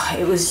 Oh,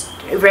 it was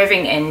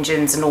revving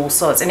engines and all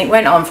sorts, and it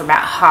went on for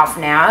about half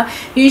an hour.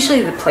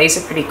 Usually the police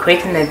are pretty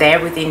quick and they're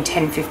there within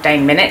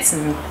 10-15 minutes,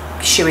 and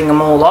shooing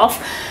them all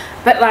off.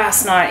 But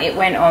last night it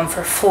went on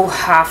for a full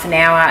half an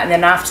hour, and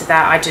then after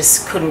that I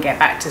just couldn't get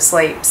back to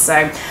sleep. So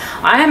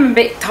I am a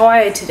bit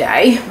tired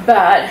today,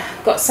 but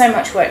got so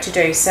much work to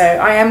do. So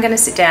I am going to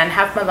sit down,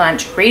 have my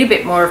lunch, read a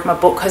bit more of my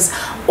book, because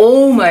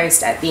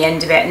almost at the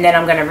end of it, and then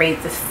I'm going to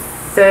read the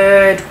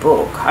third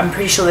book. I'm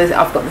pretty sure that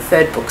I've got the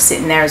third book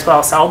sitting there as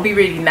well, so I'll be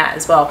reading that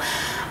as well.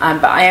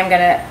 But I am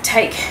going to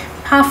take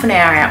half an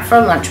hour out for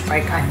a lunch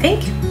break, I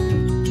think.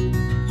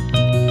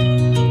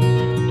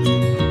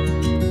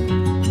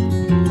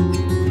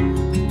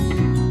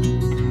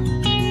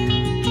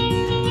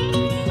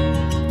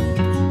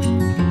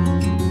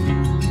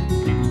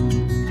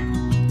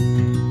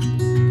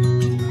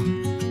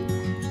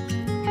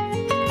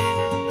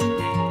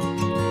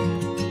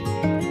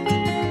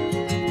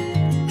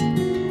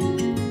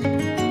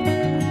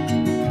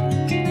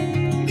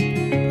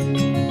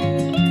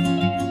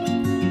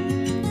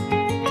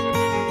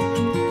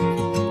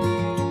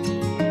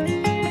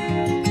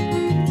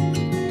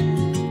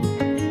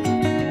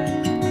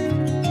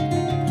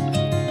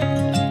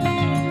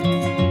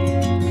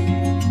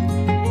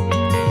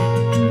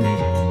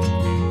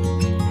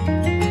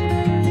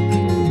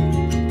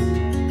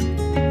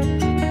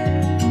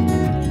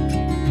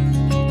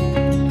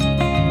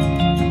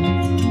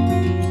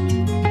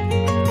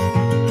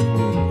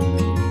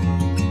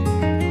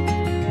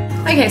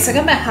 Okay, so I've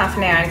got about half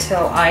an hour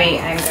until I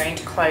am going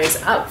to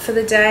close up for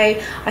the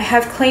day. I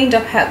have cleaned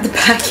up out the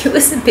back. It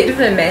was a bit of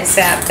a mess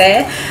out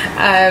there.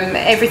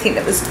 Everything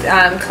that was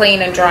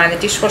clean and dry in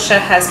the dishwasher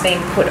has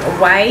been put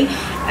away,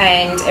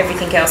 and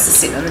everything else is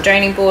sitting on the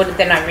draining board.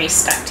 Then I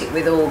restacked it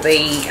with all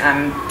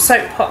the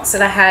soap pots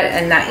that I had,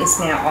 and that is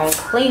now all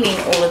cleaning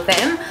all of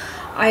them.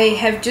 I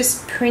have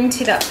just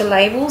printed up the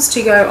labels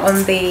to go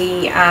on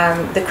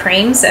the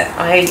creams that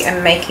I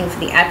am making for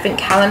the advent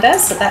calendar,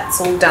 so that's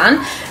all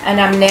done,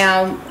 and I'm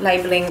now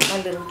labeling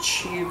my little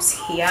tubes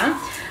here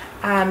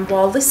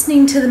while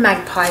listening to the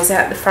magpies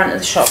out the front of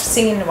the shop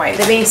singing away.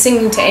 They've been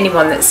singing to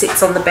anyone that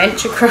sits on the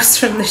bench across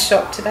from the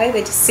shop today.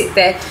 They just sit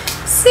there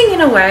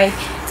singing away,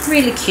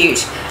 really cute.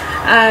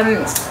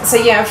 So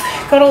yeah,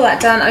 I've got all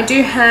that done. I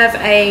do have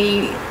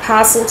a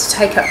parcel to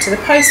take up to the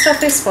post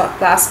office,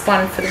 last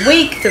one for the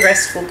week. The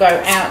rest will go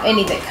out.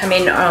 Any that come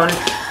in on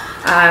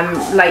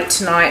late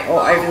tonight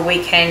or over the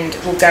weekend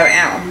will go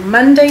out on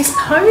Monday's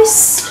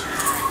post.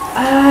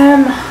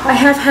 I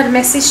have had a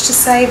message to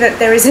say that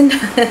there is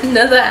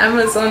another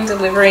Amazon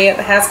delivery at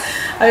the house.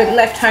 I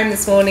left home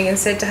this morning and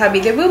said to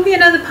hubby, there will be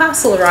another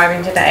parcel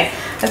arriving today.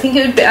 I think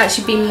it would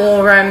actually be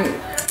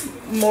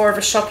more of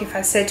a shock if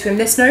I said to him,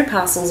 there's no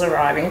parcels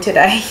arriving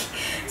today.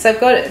 So I've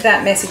got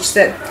that message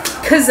that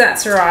because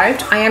that's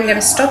arrived, I am going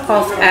to stop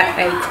off at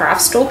a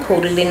craft store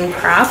called Lynn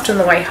Craft on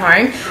the way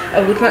home.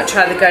 I would much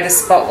rather go to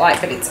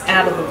Spotlight, but it's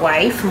out of the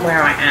way from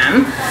where I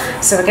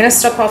am. So we're going to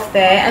stop off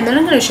there, and then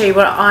I'm going to show you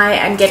what I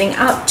am getting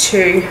up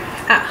to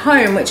at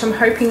home, which I'm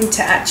hoping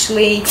to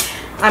actually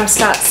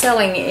start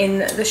selling in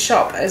the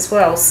shop as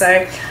well. So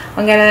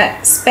I'm going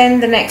to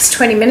spend the next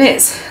 20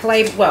 minutes,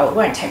 well, it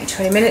won't take me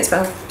 20 minutes,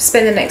 but I'll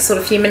spend the next sort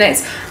of few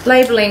minutes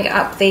labeling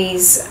up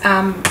these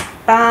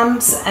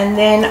balms, and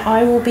then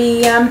I will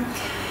be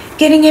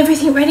getting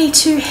everything ready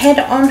to head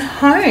on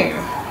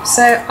home.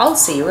 So I'll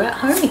see you at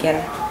home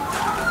again.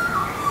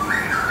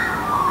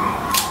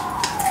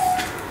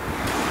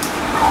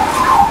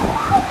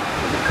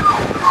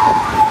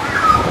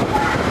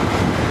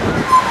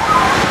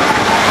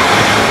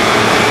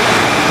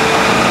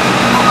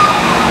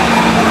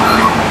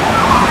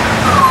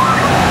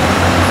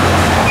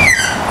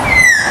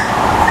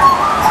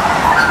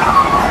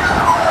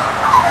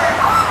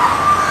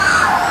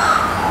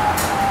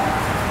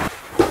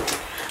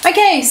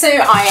 Okay, so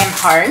I am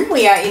home.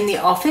 We are in the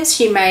office.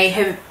 You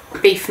may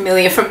be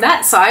familiar from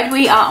that side.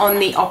 We are on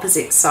the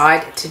opposite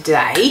side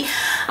today.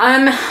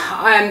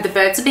 The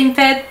birds have been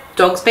fed,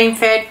 dog's been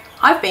fed,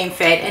 I've been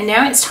fed, and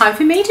now it's time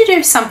for me to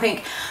do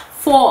something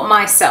for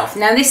myself.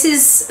 Now this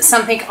is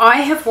something I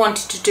have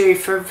wanted to do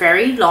for a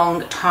very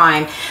long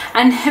time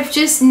and have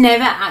just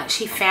never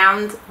actually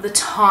found the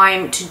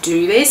time to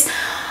do this.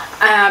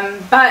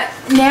 But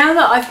now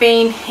that I've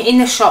been in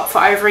the shop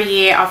for over a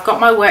year, I've got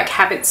my work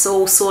habits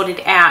all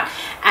sorted out,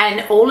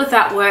 and all of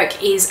that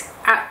work is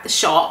at the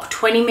shop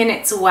 20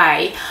 minutes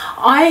away.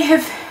 I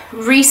have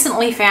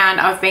recently found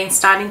I've been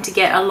starting to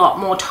get a lot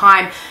more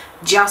time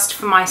just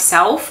for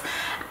myself,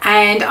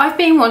 and I've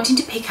been wanting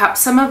to pick up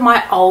some of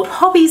my old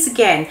hobbies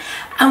again.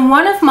 And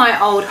one of my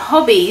old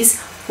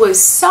hobbies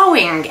was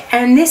sewing,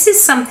 and this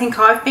is something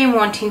I've been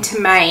wanting to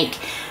make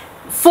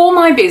for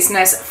my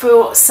business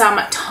for some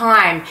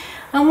time.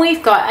 And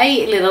we've got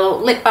a little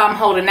lip balm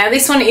holder. Now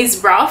this one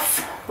is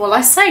rough. Well,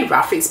 I say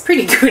rough, it's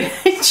pretty good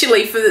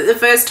actually. For the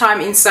first time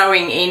in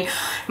sewing in,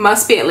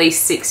 must be at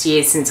least 6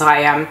 years since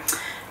I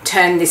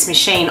turned this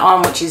machine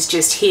on, which is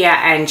just here,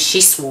 and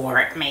she swore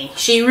at me.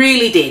 She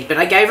really did, but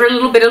I gave her a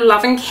little bit of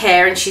love and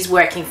care, and she's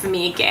working for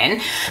me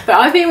again. But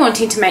I've been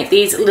wanting to make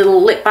these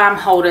little lip balm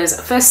holders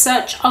for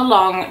such a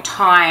long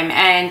time,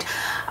 and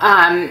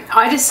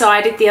I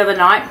decided the other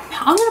night,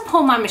 I'm going to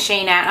pull my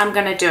machine out, I'm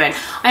going to do it.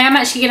 I am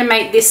actually going to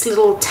make this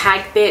little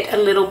tag bit a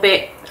little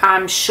bit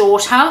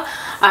shorter,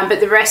 but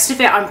the rest of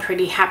it I'm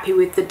pretty happy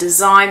with the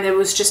design. There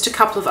was just a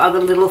couple of other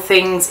little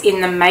things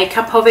in the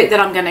makeup of it that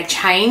I'm going to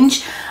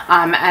change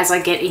as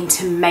I get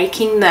into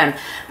making them.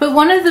 But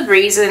one of the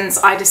reasons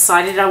I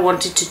decided I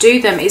wanted to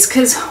do them is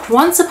because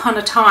once upon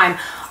a time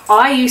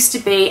I used to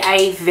be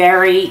a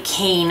very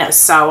keen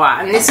sewer,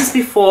 and this is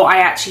before I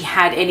actually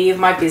had any of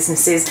my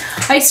businesses.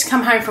 I used to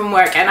come home from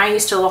work and I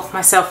used to lock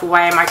myself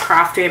away in my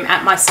craft room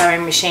at my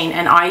sewing machine,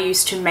 and I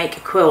used to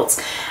make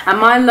quilts. And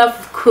my love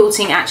of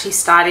quilting actually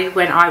started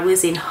when I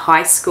was in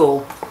high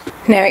school.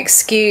 Now,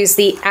 excuse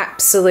the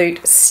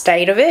absolute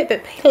state of it,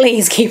 but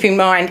please keep in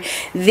mind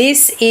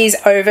this is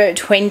over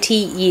 20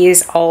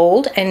 years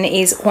old and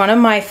is one of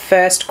my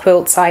first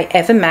quilts I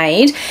ever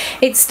made.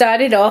 It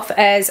started off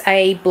as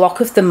a block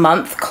of the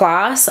month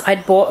class.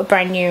 I'd bought a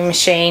brand new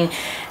machine,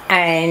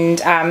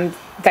 and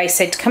they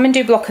said to come and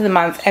do block of the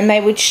month, and they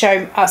would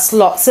show us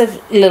lots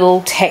of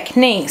little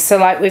techniques. So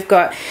like we've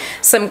got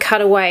some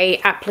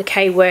cutaway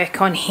applique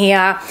work on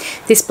here.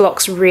 This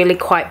block's really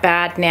quite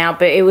bad now,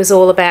 but it was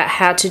all about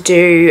how to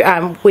do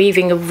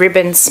weaving of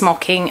ribbon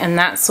smocking and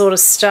that sort of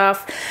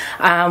stuff.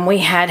 We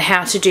had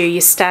how to do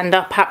your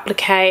stand-up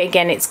applique.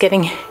 Again, it's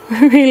getting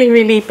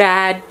really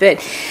bad, but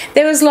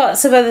there was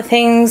lots of other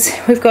things.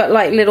 We've got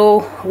like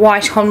little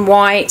white on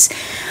white.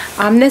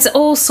 There's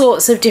all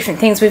sorts of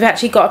different things. We've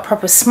actually got a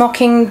proper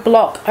smocking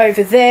block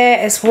over there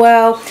as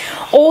well,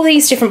 all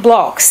these different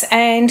blocks.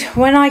 And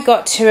when I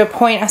got to a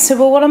point, I said,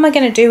 well, what am I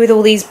going to do with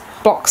all these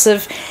blocks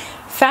of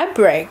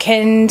fabric?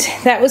 And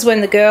that was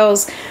when the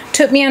girls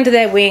took me under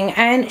their wing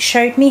and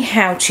showed me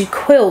how to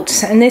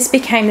quilt, and this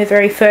became the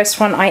very first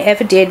one I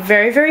ever did.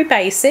 Very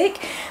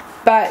basic,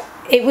 but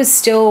it was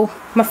still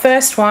my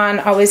first one.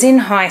 I was in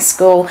high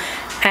school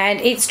and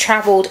it's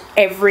traveled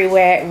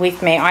everywhere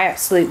with me. I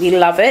absolutely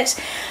love it.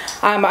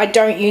 I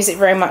don't use it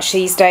very much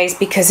these days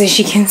because, as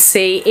you can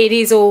see, it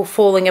is all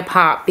falling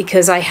apart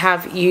because I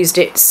have used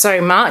it so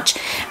much,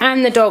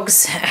 and the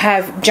dogs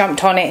have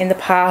jumped on it in the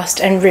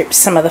past and ripped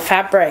some of the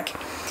fabric.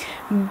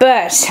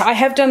 But I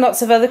have done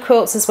lots of other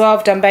quilts as well.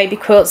 I've done baby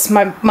quilts.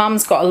 My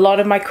mum's got a lot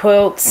of my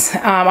quilts.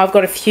 I've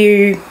got a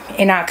few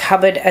in our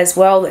cupboard as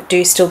well that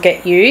do still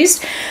get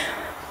used.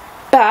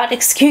 But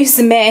excuse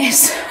the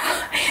mess,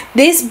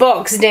 this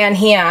box down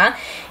here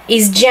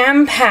is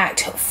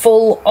jam-packed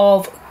full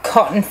of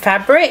cotton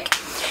fabric,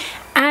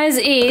 as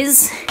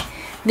is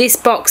this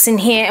box in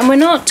here. And we're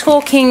not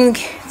talking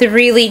the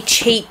really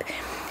cheap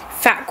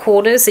fat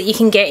quarters that you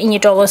can get in your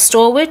dollar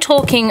store. We're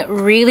talking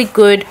really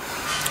good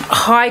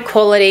high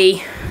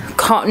quality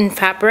cotton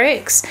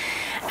fabrics,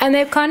 and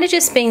they've kind of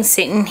just been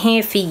sitting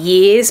here for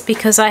years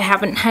because I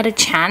haven't had a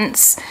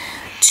chance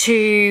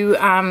to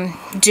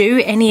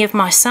do any of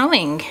my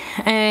sewing.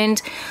 And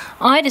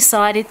I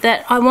decided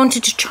that I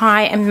wanted to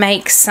try and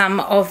make some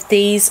of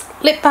these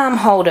lip balm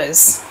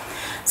holders.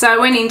 So I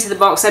went into the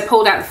box, I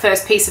pulled out the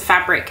first piece of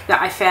fabric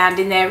that I found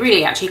in there,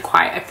 really actually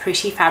quite a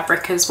pretty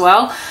fabric as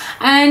well,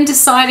 and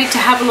decided to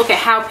have a look at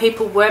how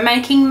people were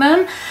making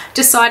them.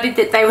 Decided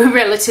that they were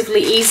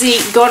relatively easy,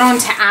 got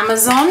onto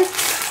Amazon.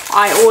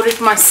 I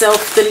ordered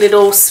myself the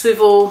little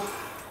swivel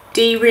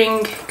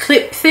D-ring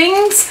clip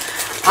things.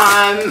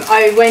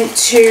 I went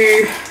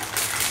to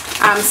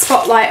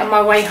Spotlight on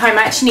my way home.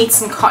 I actually need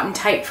some cotton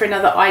tape for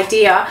another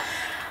idea.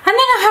 And then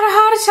I had a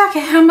heart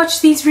attack at how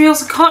much these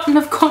reels of cotton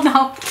have gone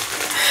up.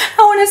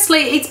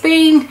 Honestly, it's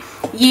been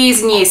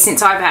years and years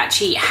since I've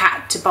actually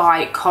had to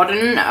buy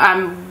cotton.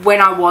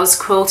 When I was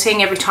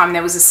quilting, every time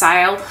there was a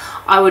sale,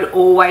 I would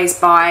always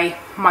buy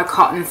my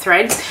cotton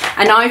threads,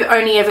 and I've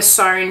only ever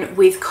sewn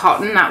with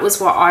cotton. That was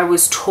what I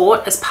was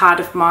taught as part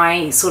of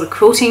my sort of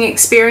quilting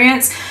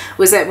experience,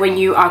 was that when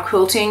you are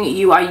quilting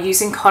you are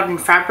using cotton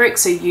fabric,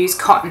 so use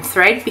cotton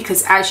thread,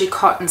 because as your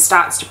cotton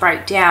starts to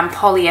break down,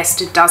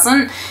 polyester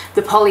doesn't.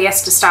 The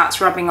polyester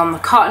starts rubbing on the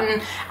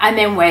cotton and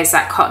then wears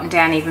that cotton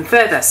down even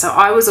further. So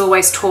I was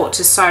always taught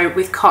to sew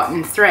with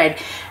cotton thread,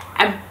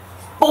 and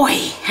boy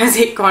has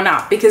it gone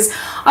up, because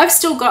I've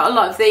still got a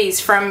lot of these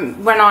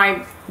from when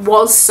I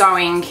was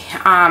sewing,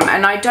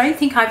 and I don't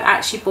think I've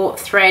actually bought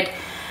thread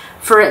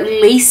for at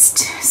least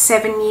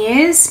 7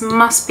 years,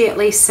 must be at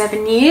least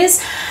 7 years.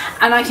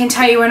 And I can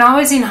tell you, when I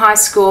was in high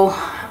school,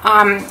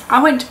 I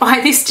went to buy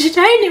this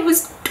today and it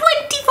was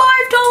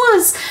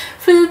 $25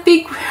 for the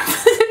big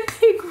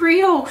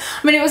reel.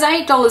 I mean, it was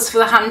 $8 for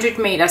the 100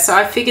 meter, so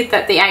I figured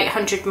that the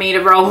 800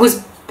 meter roll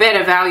was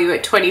better value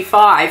at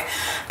 $25.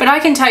 But I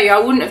can tell you, I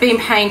wouldn't have been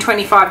paying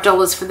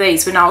 $25 for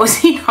these when I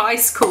was in high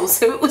school,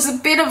 so it was a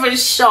bit of a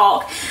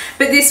shock.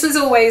 But this was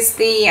always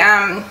the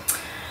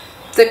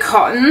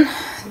cotton.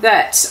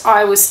 that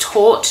I was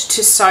taught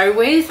to sew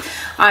with.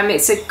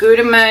 It's a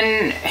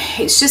Gutermann,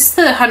 it's just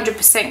the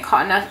 100%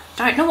 cotton. I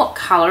don't know what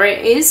color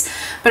it is,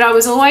 but I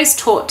was always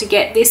taught to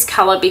get this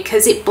color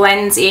because it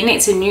blends in.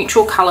 It's a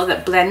neutral color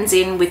that blends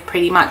in with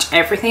pretty much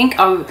everything.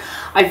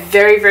 I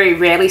very, very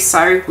rarely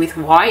sew with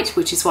white,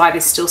 which is why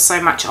there's still so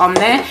much on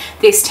there.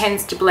 This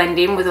tends to blend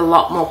in with a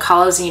lot more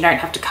colors and you don't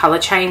have to color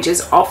change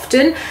as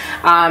often.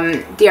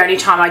 The only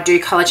time I do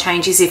color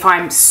change is if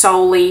I'm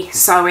solely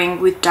sewing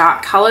with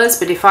dark colors,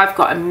 but if I've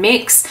got a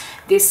mix,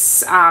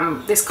 this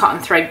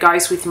cotton thread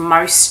goes with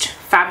most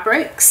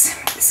fabrics.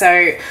 So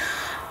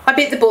I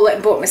bit the bullet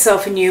and bought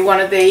myself a new one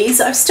of these.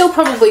 I've still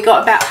probably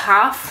got about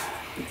half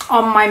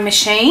on my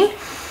machine,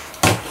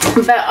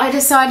 but I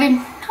decided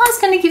I was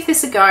going to give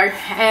this a go.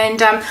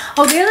 And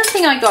oh, the other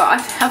thing I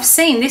got, I've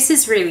seen this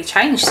has really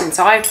changed since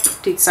I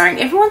did sewing.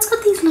 Everyone's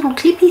got these little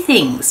clippy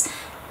things.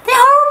 They're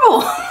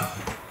horrible.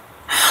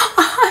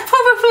 I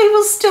probably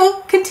will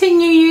still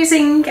continue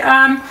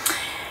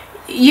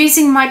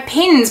using my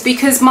pins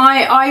because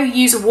I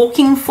use a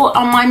walking foot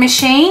on my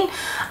machine.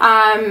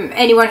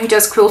 Anyone who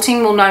does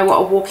quilting will know what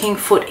a walking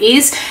foot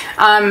is.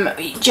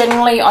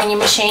 Generally on your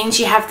machines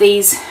you have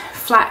these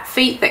flat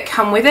feet that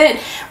come with it.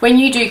 When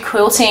you do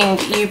quilting,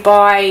 you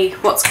buy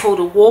what's called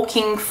a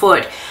walking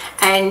foot,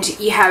 and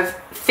you have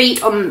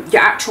feet on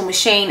your actual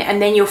machine, and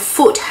then your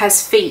foot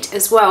has feet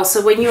as well.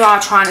 So when you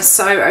are trying to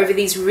sew over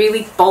these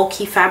really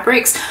bulky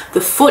fabrics,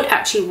 the foot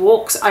actually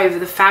walks over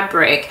the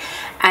fabric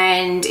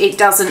and it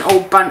doesn't all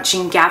bunch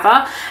and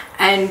gather.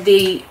 And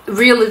the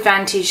real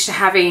advantage to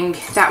having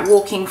that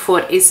walking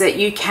foot is that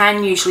you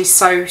can usually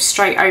sew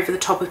straight over the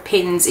top of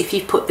pins if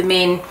you put them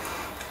in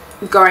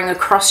going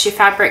across your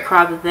fabric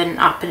rather than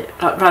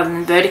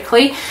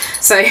vertically.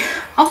 So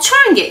I'll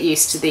try and get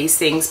used to these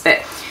things,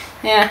 but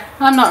yeah,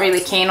 I'm not really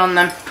keen on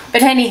them.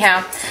 But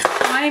anyhow,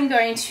 I am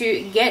going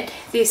to get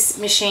this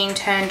machine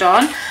turned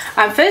on.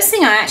 First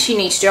thing I actually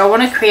need to do, I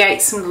want to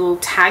create some little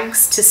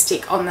tags to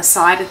stick on the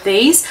side of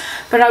these,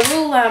 but I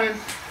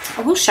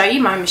will show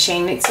you my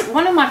machine. It's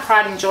one of my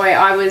pride and joy.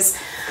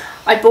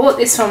 I bought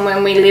this one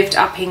when we lived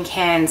up in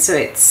Cairns, so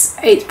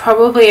it's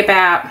probably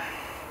about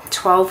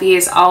 12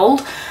 years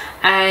old,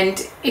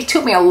 and it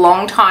took me a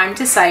long time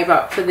to save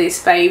up for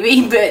this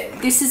baby,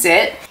 but this is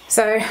it.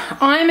 So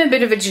I'm a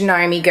bit of a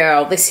Janome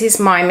girl. This is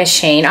my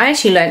machine. I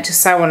actually learned to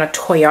sew on a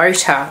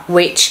Toyota,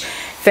 which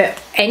for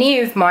any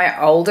of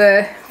my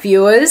older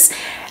viewers,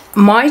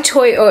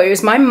 it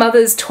was my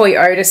mother's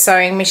Toyota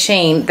sewing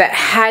machine that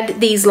had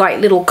these like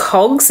little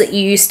cogs that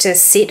you used to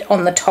sit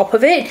on the top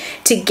of it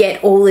to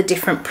get all the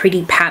different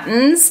pretty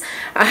patterns.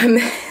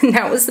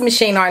 That was the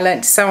machine I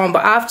learned to sew on,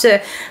 but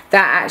after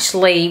that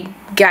actually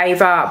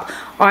gave up,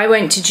 I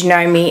went to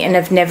Janome and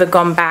have never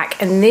gone back.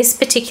 And this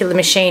particular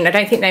machine, I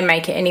don't think they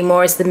make it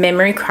anymore, is the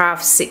Memory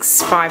Craft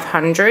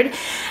 6500,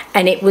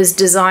 and it was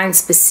designed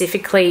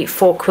specifically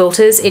for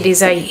quilters. It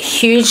is a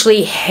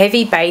hugely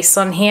heavy base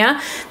on here.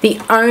 The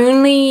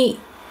only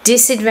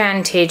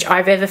disadvantage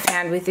I've ever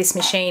found with this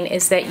machine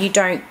is that you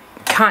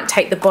can't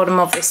take the bottom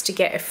of this to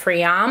get a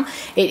free arm.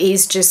 It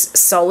is just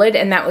solid,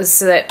 and that was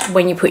so that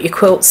when you put your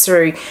quilts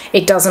through,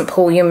 it doesn't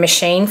pull your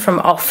machine from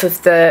off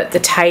of the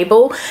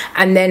table.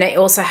 And then it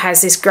also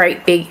has this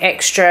great big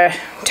extra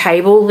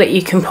table that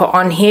you can put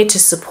on here to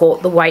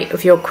support the weight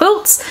of your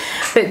quilts.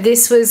 But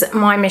this was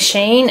my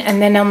machine,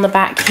 and then on the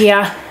back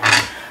here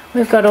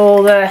we've got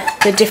all the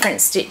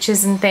different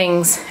stitches and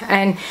things.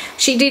 And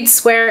she did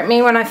swear at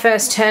me when I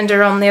first turned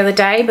her on the other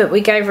day, but we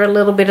gave her a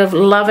little bit of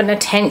love and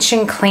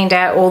attention, cleaned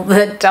out all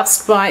the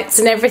dust mites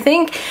and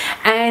everything,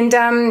 and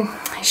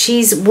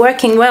she's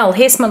working well.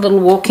 Here's my little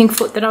walking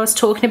foot that I was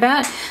talking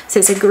about. So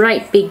it's a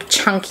great big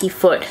chunky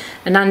foot,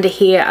 and under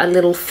here are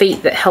little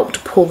feet that help to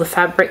pull the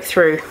fabric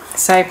through.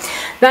 So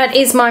that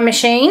is my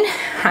machine,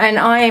 and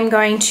I am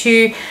going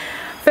to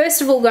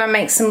first of all go and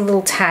make some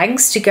little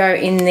tags to go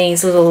in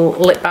these little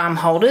lip balm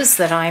holders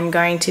that I'm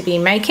going to be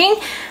making,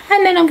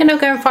 and then I'm going to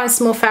go and find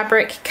some more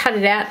fabric, cut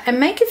it out, and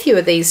make a few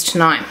of these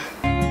tonight.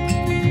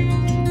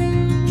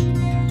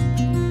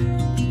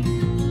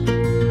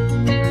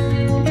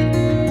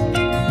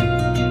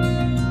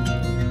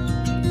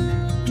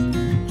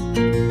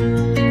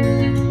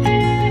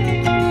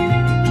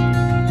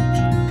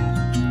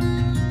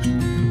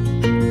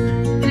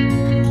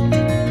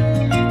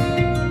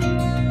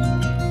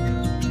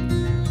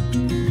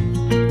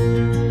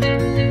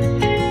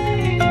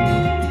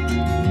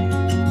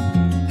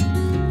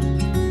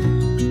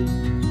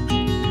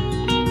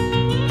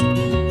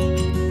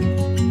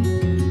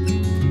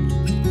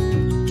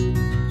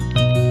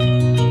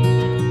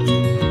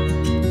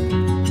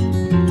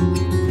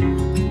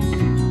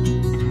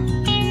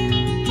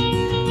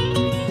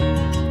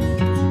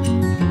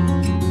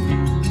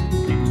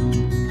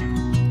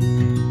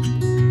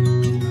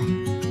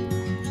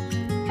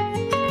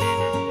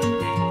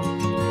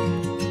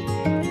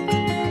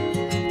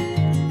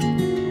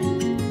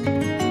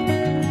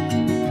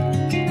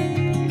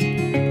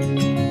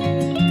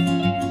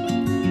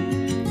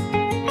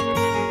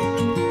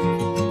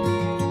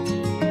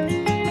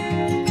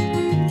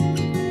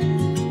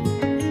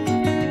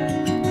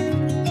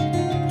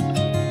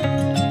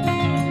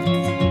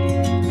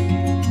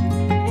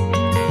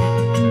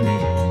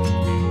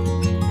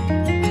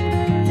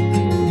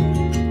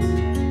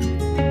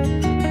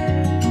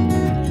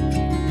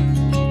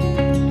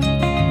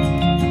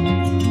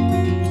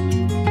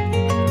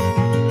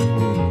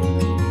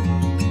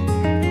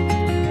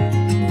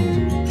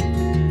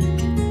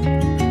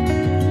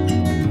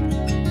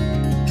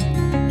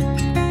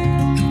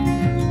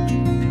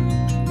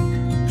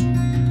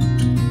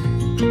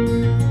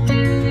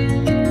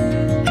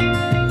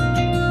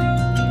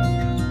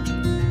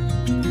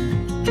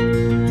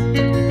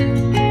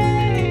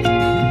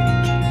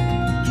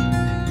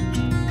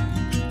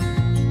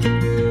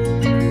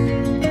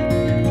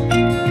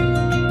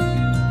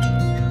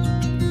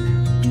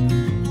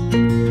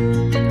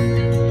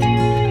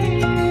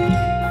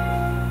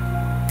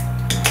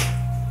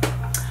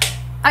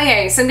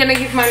 Okay, so I'm going to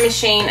give my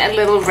machine a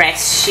little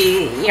rest.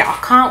 I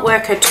can't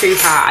work her too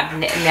hard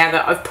now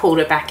that I've pulled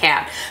her back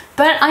out.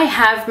 But I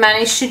have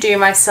managed to do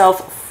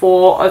myself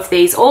 4 of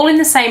these, all in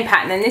the same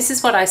pattern. And this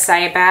is what I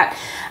say about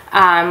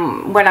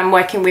when I'm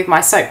working with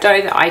my soap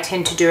dough, that I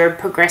tend to do a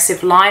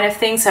progressive line of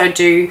things. So I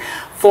do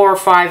 4 or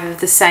 5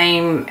 of the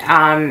same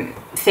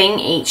thing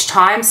each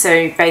time.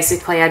 So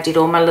basically I did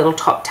all my little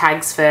top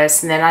tags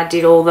first, and then I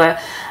did all the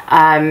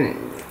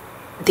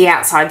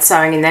outside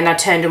sewing, and then I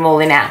turned them all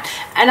in out.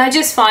 And I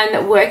just find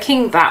that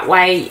working that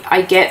way,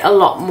 I get a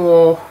lot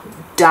more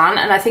done,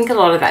 and I think a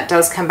lot of that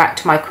does come back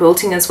to my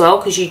quilting as well,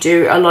 because you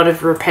do a lot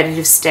of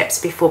repetitive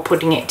steps before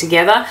putting it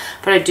together,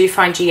 but I do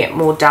find you get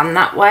more done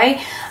that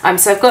way.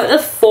 So I've got the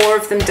 4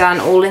 of them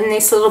done, all in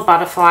this little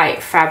butterfly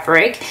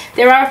fabric.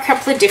 There are a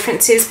couple of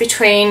differences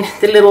between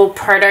the little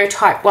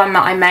prototype one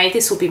that I made,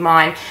 this will be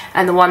mine,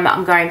 and the one that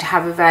I'm going to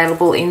have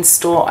available in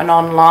store and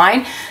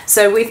online.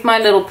 So with my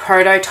little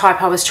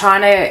prototype, I was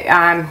trying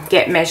to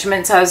get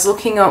measurements. I was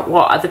looking at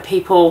what other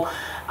people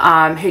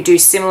who do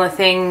similar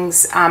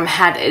things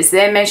had as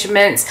their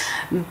measurements,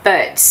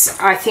 but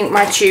I think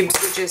my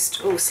tubes were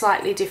just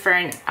slightly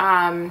different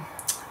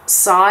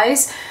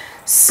size,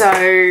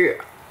 so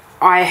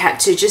I had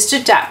to just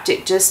adapt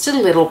it just a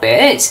little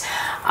bit.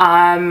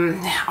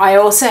 I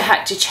also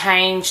had to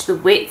change the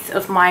width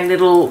of my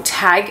little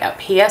tag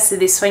up here. So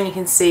this one, you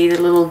can see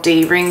the little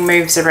D-ring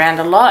moves around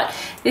a lot.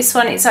 This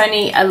one, it's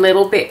only a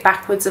little bit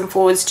backwards and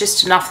forwards,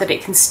 just enough that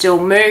it can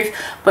still move,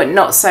 but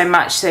not so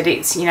much that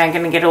it's, you know,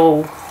 going to get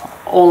all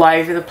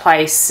over the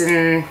place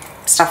and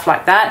stuff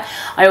like that.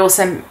 I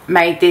also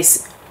made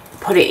this,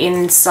 put it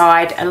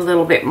inside a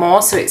little bit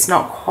more so it's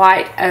not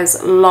quite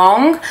as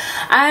long,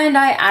 and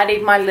I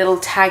added my little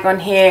tag on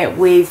here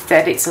with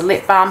that it's a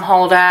lip balm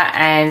holder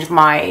and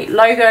my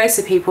logo,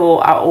 so people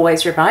are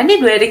always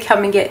reminded where to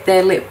come and get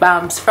their lip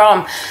balms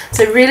from.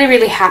 So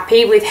really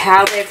happy with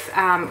how they've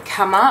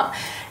come up.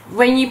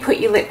 When you put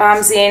your lip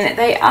balms in,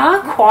 they are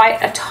quite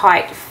a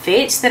tight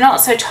fit. They're not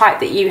so tight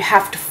that you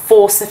have to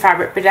force the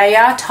fabric, but they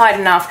are tight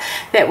enough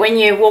that when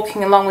you're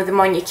walking along with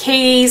them on your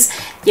keys,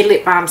 your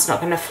lip balm's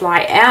not going to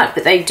fly out,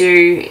 but they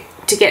do.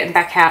 To get them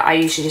back out, I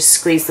usually just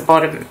squeeze the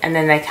bottom and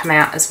then they come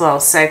out as well.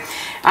 So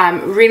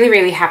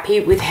really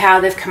happy with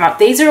how they've come up.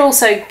 These are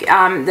also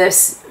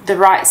the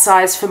right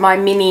size for my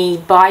mini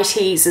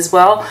biteys as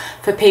well,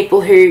 for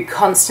people who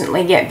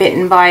constantly get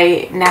bitten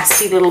by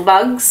nasty little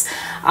bugs.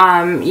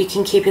 You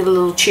can keep a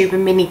little tube of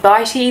mini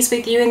biteys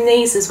with you in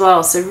these as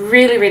well. So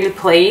really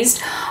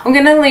pleased. I'm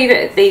going to leave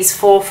it at these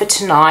 4 for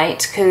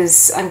tonight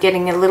because I'm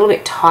getting a little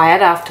bit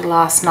tired after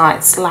last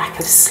night's lack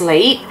of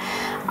sleep.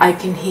 I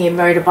can hear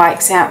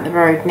motorbikes out in the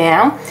road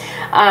now.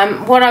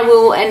 What I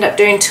will end up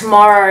doing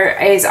tomorrow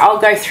is I'll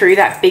go through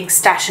that big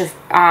stash of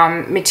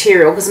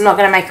material, because I'm not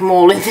going to make them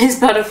all in this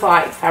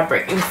butterfly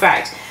fabric. In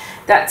fact,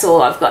 that's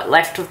all I've got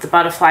left of the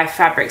butterfly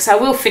fabric, so I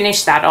will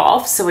finish that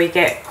off so we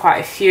get quite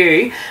a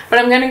few. But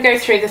I'm going to go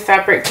through the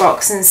fabric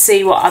box and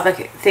see what other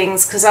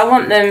things, because I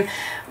want them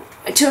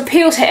to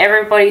appeal to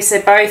everybody,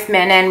 so both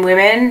men and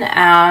women,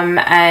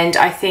 and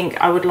I think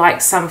I would like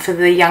some for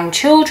the young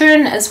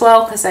children as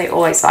well, because they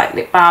always like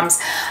lip balms.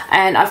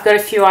 And I've got a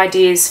few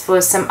ideas for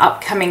some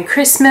upcoming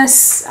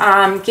Christmas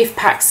gift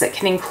packs that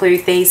can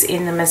include these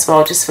in them as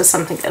well, just for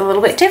something a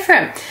little bit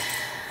different.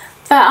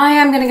 But I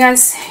am going to go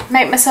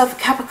make myself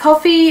a cup of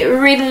coffee,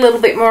 read a little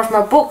bit more of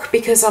my book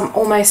because I'm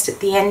almost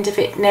at the end of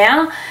it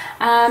now,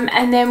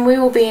 and then we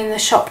will be in the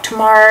shop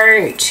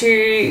tomorrow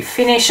to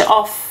finish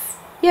off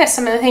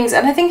some of the things.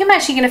 And I think I'm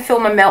actually going to fill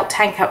my melt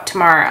tank up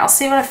tomorrow. I'll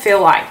see what I feel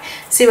like,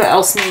 see what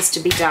else needs to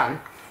be done.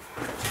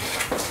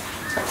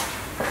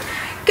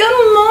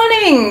 Good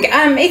morning.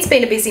 It's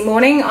been a busy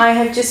morning. I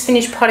have just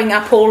finished potting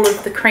up all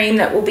of the cream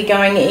that will be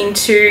going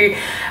into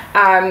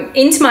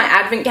my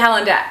advent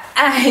calendar,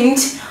 and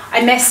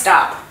I messed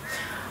up.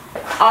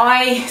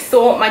 I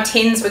thought my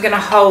tins were going to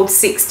hold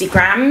 60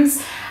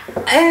 grams,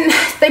 and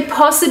they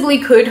possibly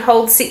could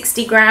hold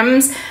 60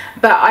 grams,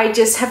 but I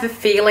just have a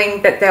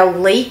feeling that they'll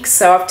leak,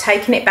 so I've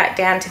taken it back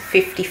down to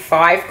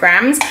 55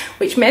 grams,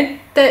 which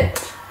meant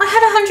that I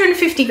had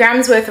 150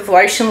 grams worth of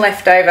lotion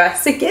left over.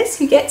 So guess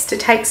who gets to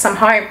take some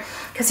home,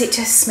 because it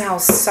just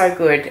smells so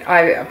good.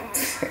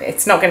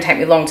 It's not going to take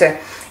me long to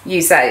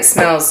use that. It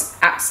smells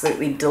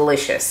absolutely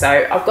delicious. So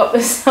I've got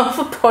myself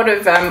a pot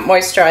of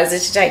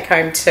moisturizer to take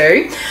home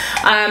too.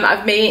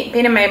 I've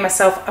been and made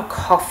myself a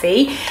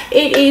coffee.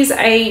 It is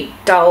a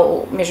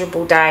dull,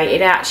 miserable day.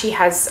 It actually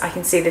has, I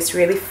can see this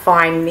really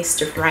fine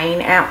mist of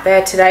rain out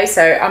there today,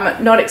 so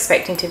I'm not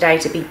expecting today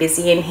to be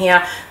busy in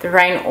here. The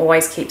rain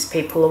always keeps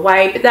people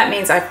away, but that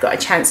means I've got a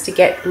chance to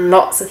get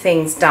lots of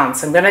things done,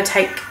 so I'm going to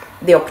take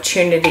the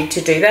opportunity to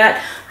do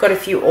that. Got a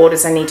few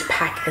orders I need to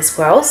pack as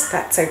well, so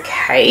that's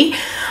okay.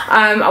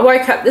 I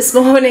woke up this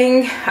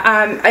morning,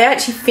 I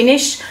actually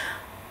finished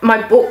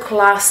my book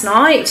last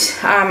night.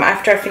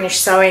 After I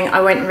finished sewing,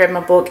 I went and read my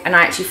book, and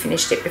I actually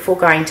finished it before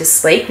going to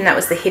sleep, and that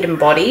was The Hidden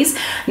Bodies.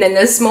 And then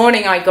this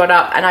morning I got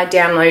up and I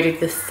downloaded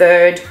the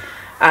third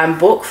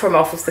book from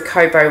off of the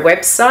Kobo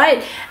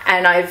website,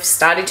 and I've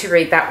started to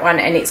read that one,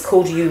 and it's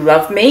called You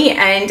Love Me.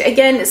 And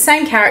again, the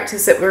same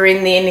characters that were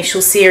in the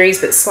initial series,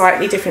 but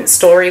slightly different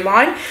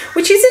storyline,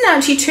 which isn't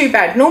actually too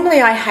bad.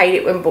 Normally I hate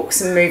it when books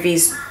and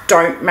movies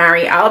don't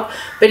marry up,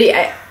 but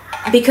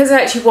because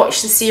I actually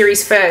watched the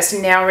series first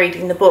and now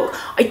reading the book,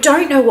 I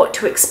don't know what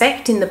to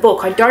expect in the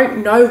book. I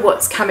don't know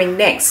what's coming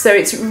next. So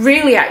it's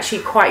really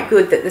actually quite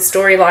good that the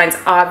storylines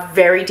are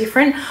very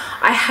different.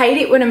 I hate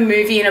it when a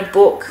movie and a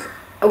book,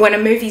 when a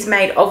movie's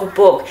made of a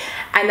book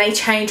and they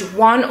change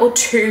one or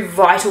two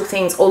vital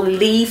things or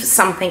leave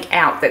something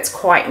out that's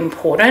quite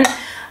important.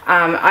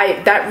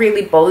 That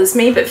really bothers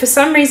me, but for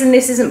some reason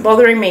this isn't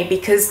bothering me,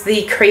 because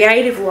the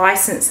creative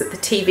license that the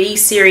TV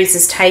series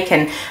has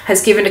taken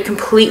has given a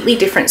completely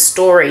different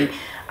story,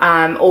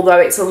 although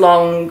it's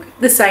along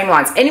the same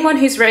lines. Anyone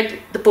who's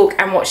read the book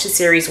and watched the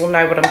series will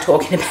know what I'm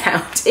talking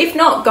about. If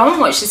not, go and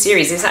watch the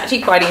series. It's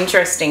actually quite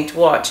interesting to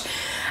watch.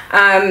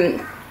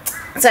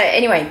 So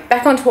anyway,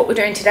 back onto what we're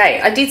doing today.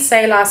 I did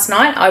say last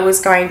night I was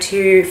going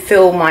to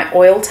fill my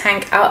oil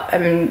tank up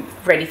and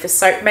ready for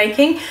soap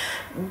making.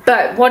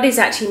 But what is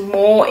actually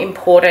more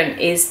important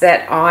is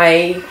that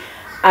I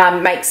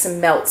make some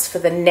melts for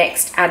the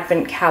next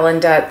advent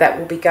calendar that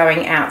will be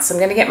going out. So I'm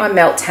going to get my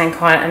melt tank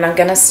on and I'm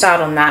going to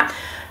start on that.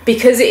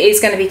 Because it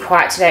is going to be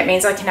quiet today, it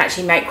means I can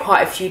actually make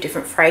quite a few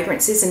different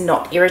fragrances and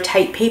not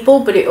irritate people,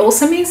 but it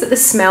also means that the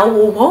smell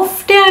will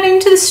waft out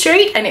into the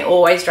street and it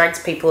always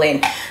drags people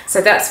in.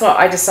 So that's what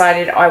I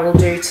decided I will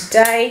do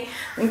today.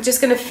 I'm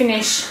just going to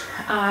finish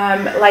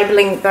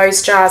labeling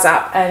those jars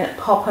up and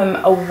pop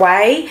them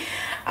away.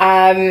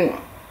 And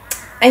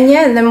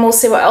yeah, and then we'll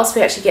see what else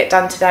we actually get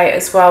done today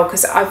as well,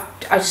 because I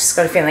just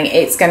got a feeling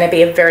it's going to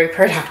be a very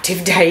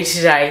productive day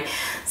today.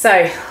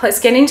 So let's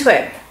get into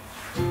it.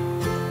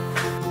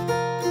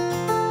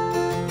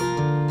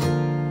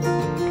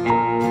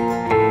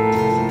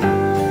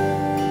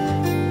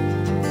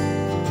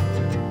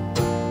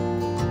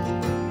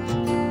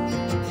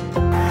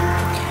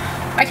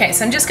 Okay,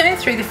 so I'm just going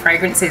through the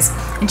fragrances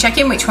and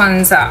checking which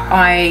ones that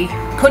I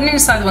putting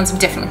inside, the ones I'm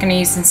definitely going to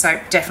use in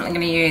soap, definitely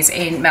going to use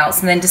in melts,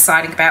 and then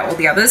deciding about all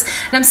the others.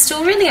 And I'm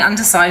still really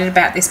undecided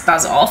about this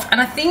Buzz Off, and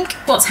I think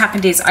what's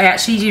happened is I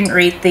actually didn't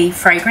read the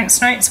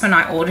fragrance notes when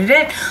I ordered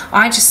it.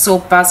 I just saw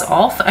Buzz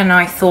Off and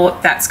I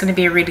thought that's going to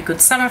be a really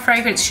good summer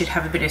fragrance, should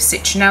have a bit of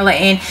citronella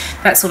in,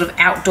 that sort of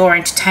outdoor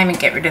entertainment,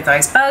 get rid of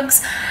those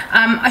bugs.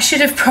 I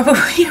should have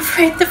probably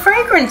read the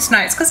fragrance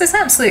notes because there's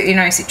absolutely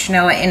no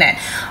citronella in it.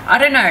 I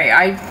don't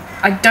know,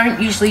 I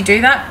don't usually do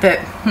that, but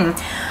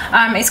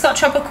it's got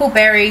tropical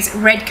berries,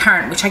 red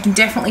currant, which I can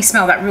definitely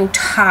smell, that real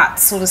tart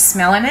sort of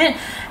smell in it.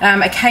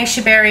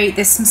 Acacia berry,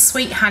 there's some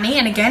sweet honey,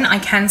 and again, I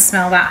can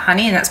smell that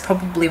honey, and that's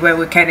probably where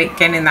we're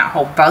getting that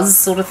whole buzz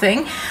sort of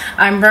thing.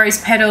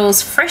 Rose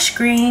petals, fresh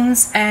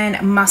greens,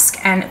 and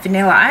musk and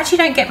vanilla. I actually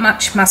don't get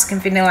much musk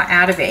and vanilla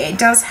out of it. It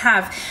does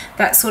have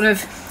that sort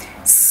of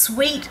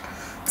sweet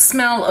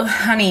smell of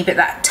honey, but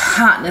that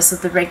tartness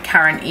of the red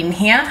currant in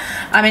here.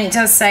 I mean, it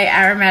does say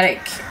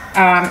aromatic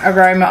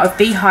aroma of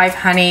beehive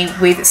honey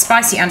with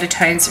spicy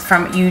undertones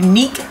from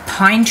unique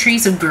pine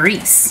trees of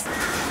Greece.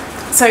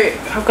 So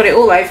I've got it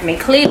all over me,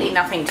 clearly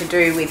nothing to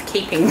do with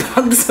keeping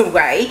bugs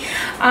away.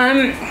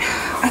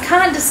 I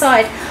can't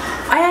decide.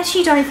 I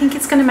actually don't think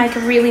it's going to make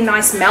a really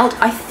nice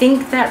melt. I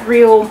think that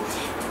real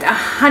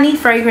honey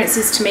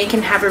fragrances to me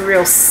can have a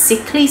real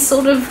sickly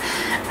sort of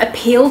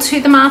appeal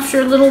to them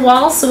after a little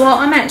while. So what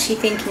I'm actually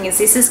thinking is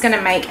this is going to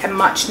make a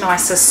much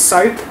nicer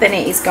soap than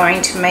it is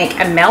going to make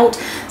a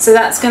melt. So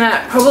that's going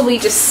to probably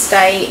just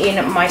stay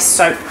in my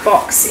soap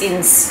box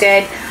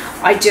instead.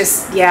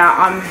 It's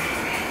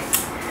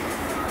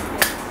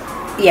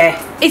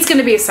going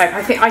to be a soap.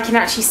 I think I can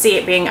actually see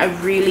it being a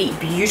really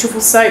beautiful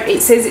soap.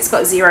 It says it's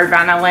got 0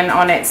 vanillin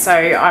on it, so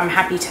I'm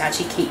happy to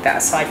actually keep that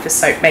aside for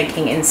soap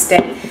making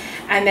instead.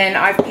 And then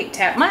I've picked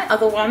out my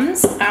other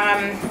ones,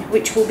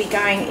 which will be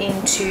going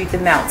into the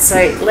melt.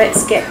 So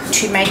let's get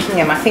to making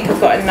them. I think I've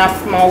got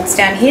enough molds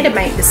down here to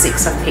make the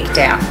 6 I've picked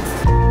out.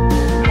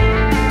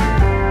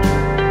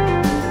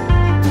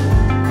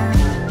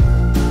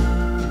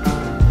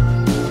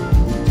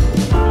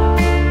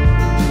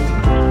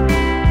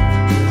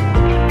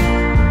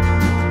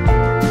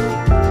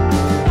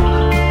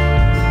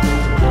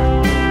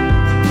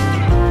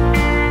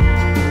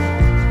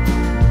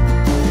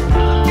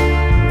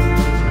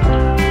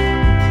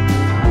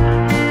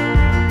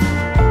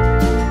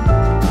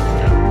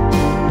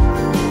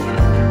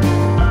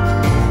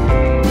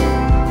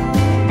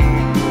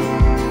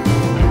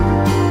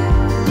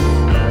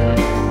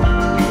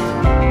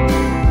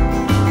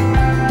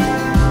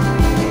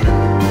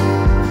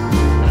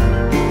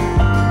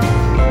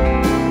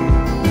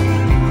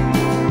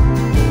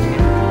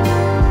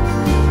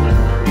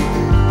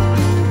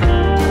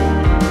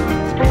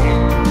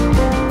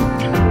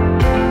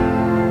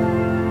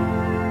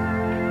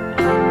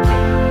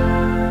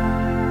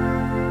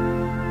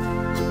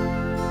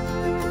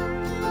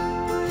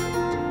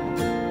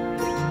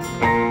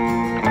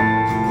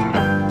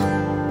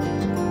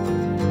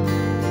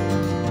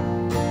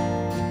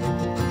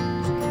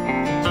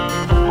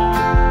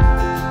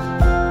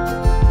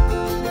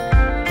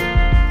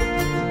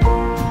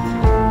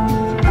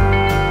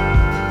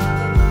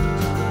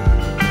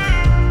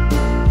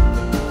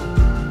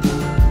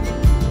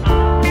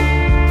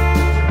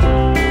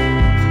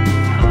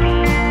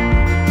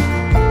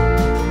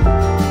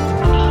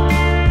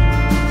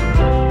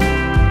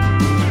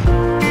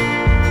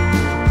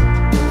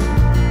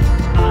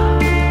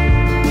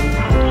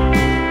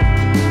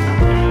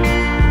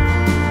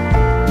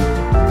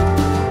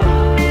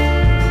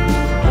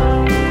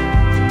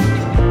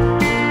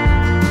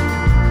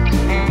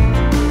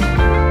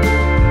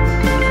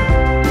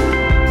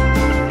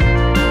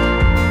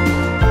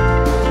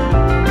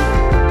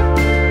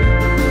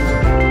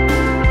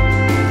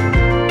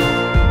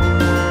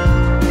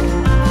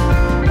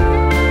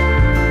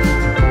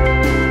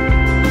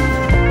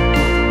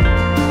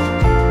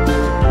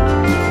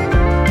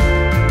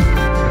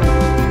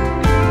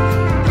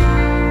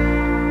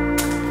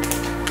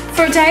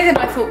 For a day that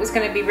I thought was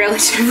going to be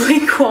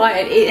relatively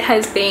quiet, it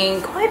has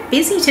been quite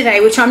busy today,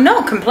 which I'm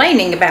not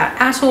complaining about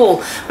at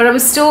all, but I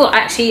was still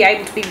actually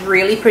able to be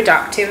really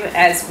productive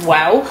as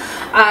well.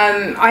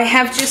 I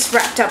have just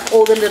wrapped up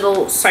all the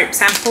little soap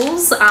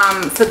samples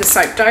for the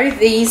soap dough.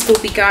 These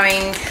will be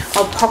going,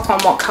 I'll pop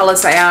on what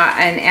colours they are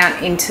and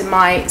out into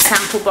my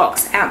sample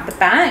box out the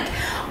back.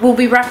 We'll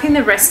be wrapping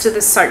the rest of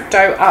the soap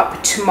dough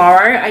up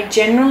tomorrow. I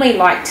generally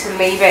like to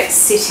leave it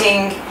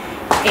sitting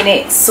in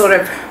its sort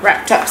of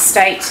wrapped up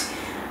state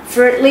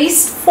for at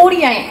least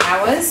 48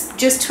 hours,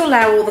 just to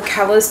allow all the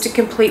colours to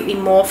completely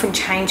morph and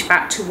change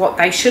back to what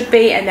they should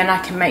be, and then I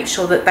can make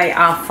sure that they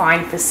are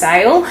fine for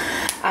sale.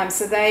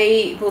 So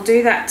they will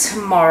do that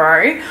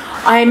tomorrow.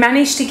 I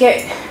managed to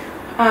get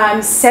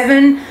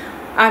 7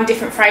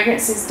 different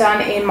fragrances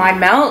done in my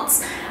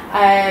melts.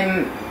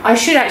 I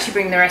should actually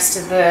bring the rest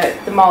of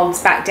the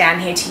molds back down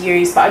here to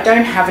use, but I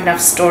don't have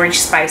enough storage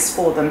space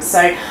for them,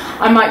 so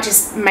I might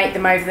just make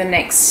them over the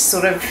next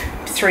sort of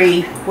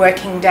 3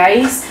 working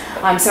days.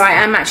 So I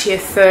am actually a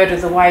third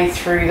of the way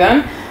through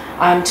them.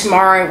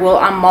 Tomorrow we'll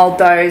unmold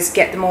those,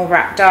 get them all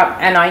wrapped up,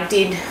 and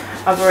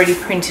I've already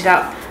printed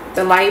up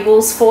the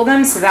labels for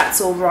them, so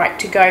that's all right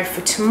to go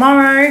for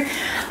tomorrow.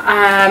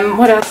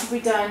 What else have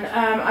we done?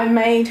 I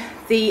made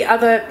the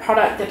other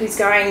product that is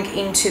going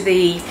into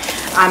the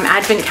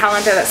advent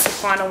calendar. That's the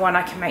final one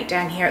I can make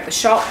down here at the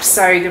shop,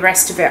 so the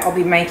rest of it I'll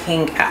be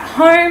making at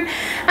home.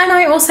 And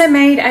I also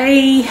made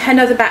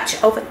another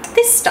batch of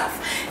this stuff.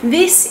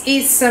 This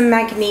is some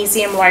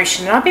magnesium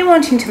lotion, and I've been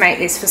wanting to make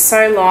this for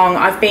so long.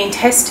 I've been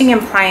testing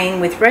and playing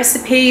with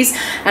recipes,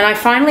 and I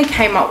finally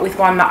came up with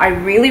one that I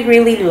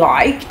really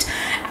liked.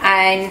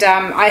 And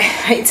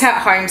it's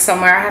at home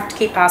somewhere. I have to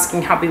keep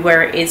asking hubby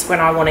where it is when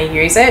I want to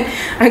use it,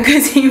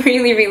 because he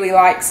really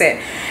likes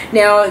it.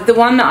 Now, the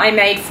one that I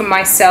made for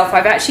myself,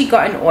 I've actually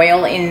got an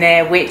oil in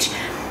there which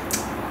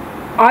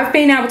I've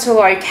been able to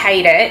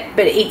locate it,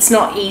 but it's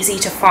not easy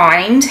to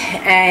find,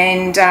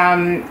 and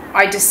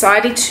I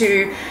decided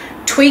to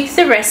tweak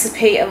the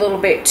recipe a little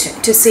bit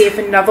to see if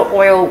another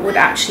oil would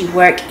actually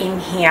work in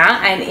here,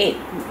 and it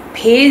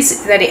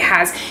appears that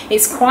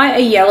it's quite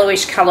a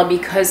yellowish color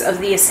because of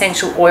the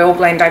essential oil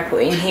blend I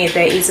put in here.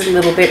 There is a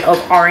little bit of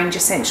orange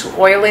essential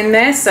oil in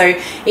there, so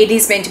it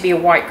is meant to be a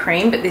white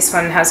cream, but this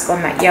one has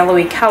gone that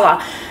yellowy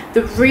color.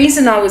 The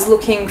reason I was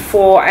looking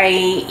for a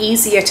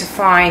easier to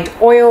find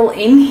oil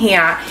in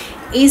here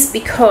is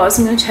because,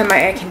 I'm going to turn my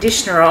air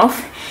conditioner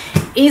off,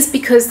 is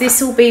because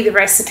this will be the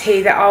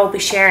recipe that I'll be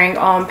sharing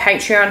on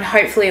Patreon.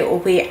 Hopefully it will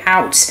be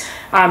out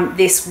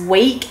this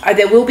week.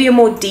 There will be a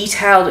more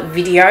detailed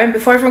video, and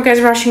before everyone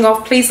goes rushing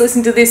off, please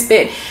listen to this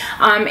bit.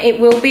 It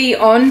will be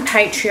on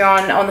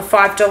Patreon on the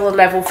 $5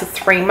 level for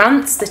 3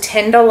 months, the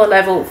 $10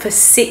 level for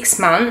 6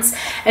 months,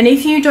 and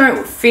if you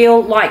don't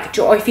feel like,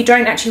 or if you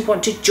don't actually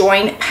want to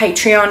join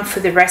Patreon for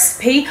the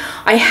recipe,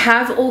 I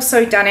have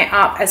also done it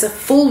up as a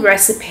full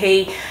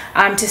recipe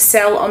to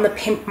sell on the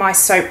Pimp My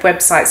Soap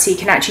website, so you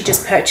can actually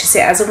just purchase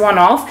it as a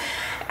one-off.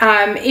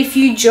 If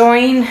you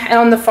join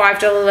on the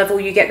 $5 level,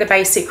 you get the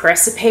basic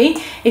recipe.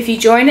 If you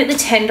join at the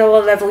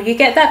 $10 level, you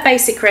get that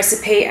basic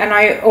recipe, and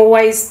I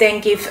always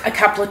then give a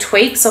couple of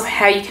tweaks of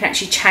how you can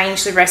actually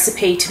change the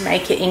recipe to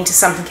make it into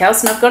something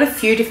else, and I've got a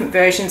few different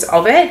versions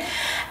of it.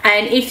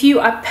 And if you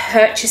are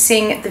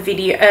purchasing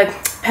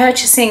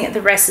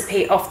the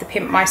recipe off the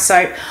Pimp My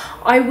Soap,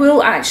 I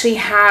will actually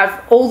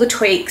have all the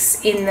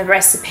tweaks in the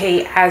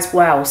recipe as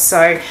well,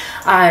 so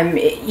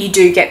you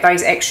do get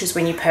those extras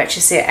when you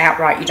purchase it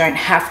outright. You don't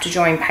have to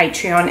join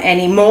Patreon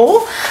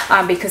anymore,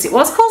 because it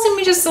was causing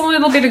me just a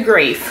little bit of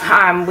grief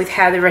with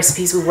how the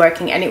recipes were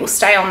working, and it will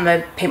stay on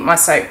the Pimp My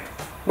Soap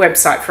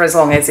website for as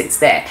long as it's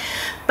there.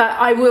 But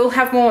I will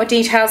have more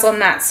details on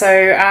that,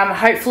 so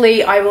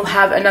hopefully I will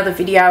have another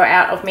video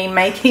out of me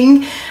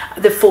making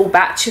the full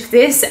batch of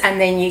this, and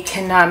then you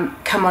can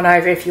come on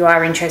over if you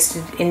are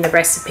interested in the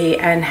recipe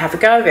and have a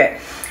go of it.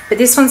 But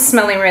this one's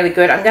smelling really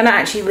good. I'm going to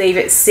actually leave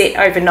it sit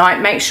overnight,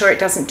 make sure it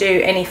doesn't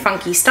do any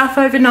funky stuff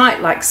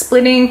overnight like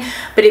splitting,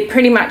 but it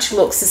pretty much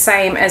looks the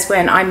same as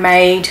when I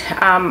made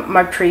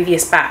my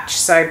previous batch.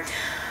 So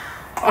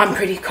I'm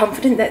pretty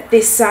confident that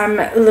this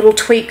little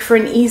tweak for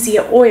an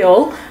easier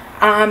oil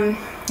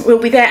will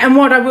be there. And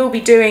what I will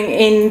be doing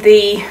in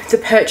the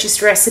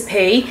purchased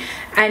recipe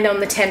and on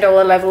the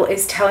 $10 level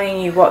is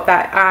telling you what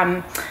that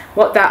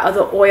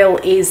other oil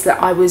is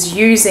that I was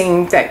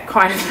using that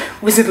kind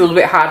of was a little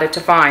bit harder to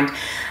find.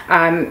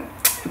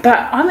 But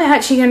I'm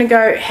actually going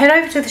to head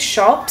over to the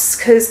shops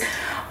because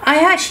I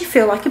actually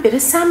feel like a bit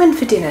of salmon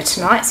for dinner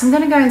tonight, so I'm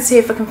going to go and see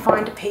if I can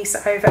find a piece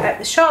over at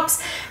the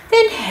shops,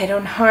 then head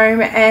on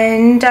home,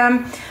 and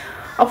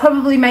I'll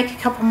probably make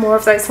a couple more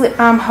of those lip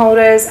balm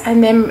holders,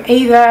 and then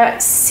either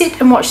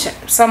sit and watch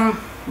some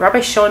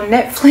rubbish on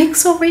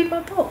Netflix or read my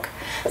book.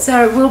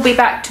 So we'll be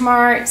back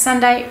tomorrow,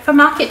 Sunday, for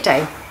market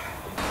day.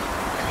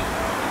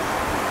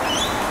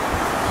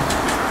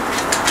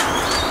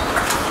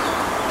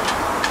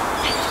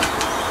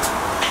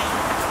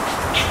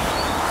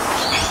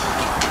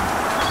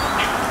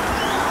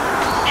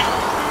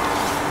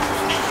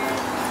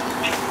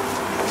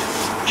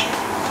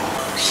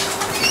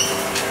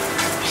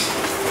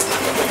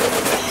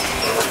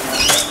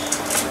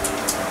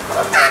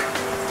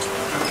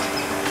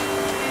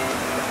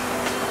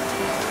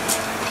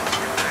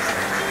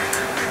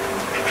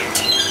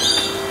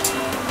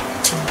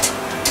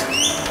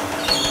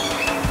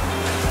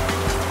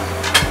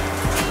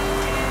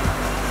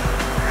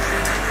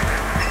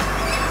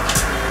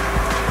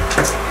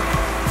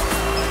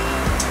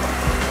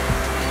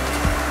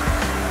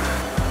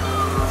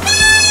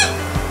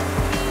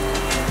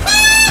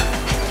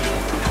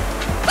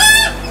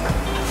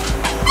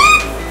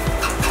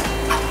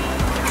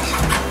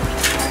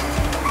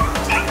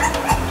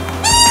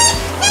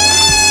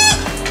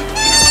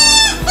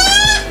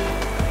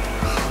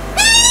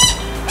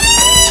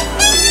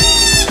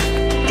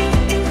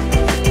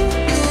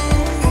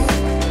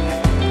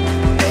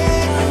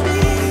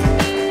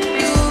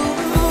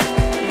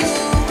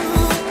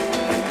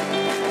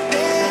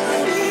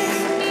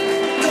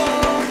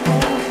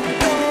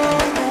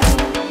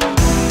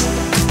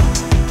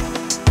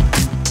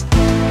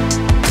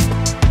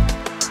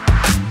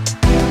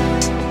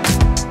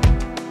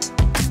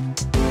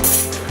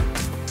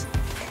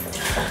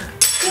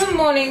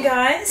 morning,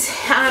 guys.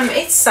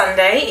 It's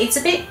Sunday. It's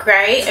a bit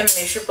grey and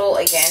miserable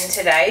again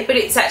today, but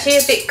it's actually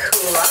a bit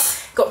cooler.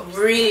 Got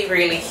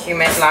really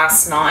humid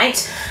last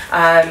night.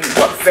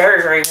 Got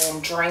very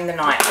warm during the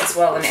night as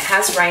well, and it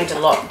has rained a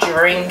lot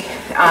during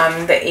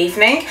the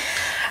evening.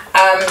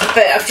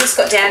 But I've just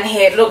got down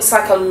here. It looks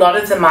like a lot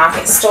of the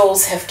market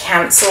stalls have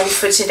cancelled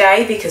for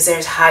today because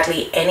there's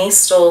hardly any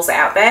stalls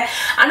out there,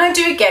 and I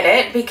do get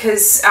it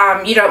because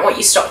you don't want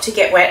your stock to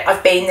get wet.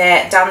 I've been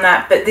there, done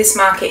that, but this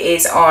market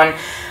is on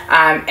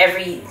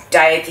every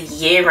day of the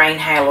year, rain,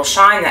 hail or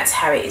shine. That's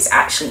how it is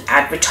actually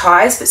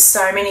advertised, but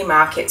so many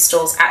market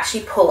stalls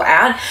actually pull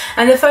out.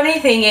 And the funny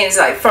thing is,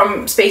 like,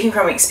 from speaking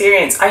from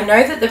experience, I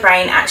know that the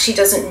rain actually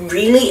doesn't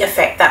really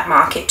affect that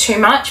market too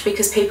much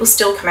because people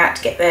still come out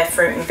to get their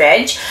fruit and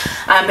veg,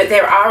 but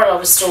there are a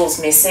lot of stalls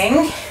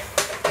missing.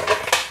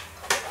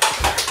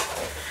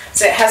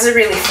 So it has a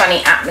really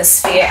funny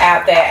atmosphere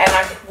out there, and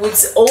I would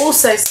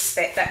also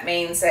suspect that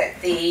means that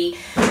the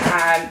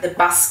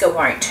busker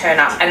won't turn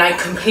up, and I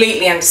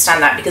completely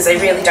understand that because they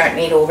really don't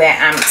need all their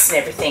amps and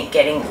everything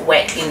getting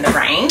wet in the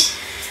rain.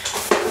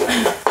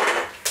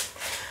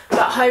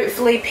 But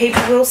hopefully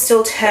people will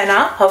still turn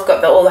up. I've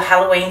got all the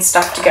Halloween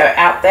stuff to go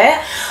out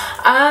there.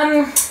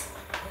 I'm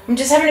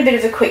just having a bit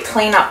of a quick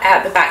clean up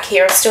out the back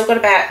here. I've still got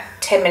about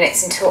 10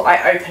 minutes until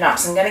I open up,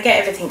 so I'm going to get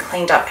everything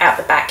cleaned up out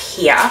the back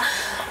here.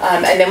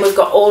 And then we've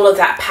got all of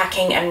that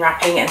packing and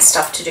wrapping and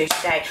stuff to do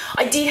today.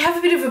 I did have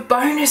a bit of a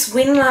bonus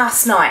win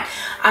last night.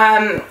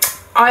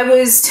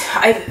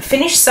 I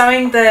finished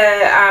sewing the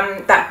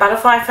that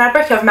butterfly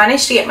fabric. I've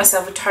managed to get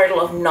myself a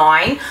total of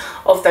 9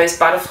 of those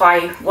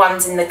butterfly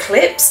ones in the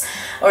clips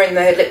or in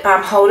the lip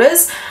balm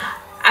holders.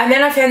 And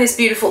then I found this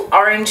beautiful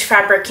orange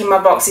fabric in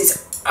my box.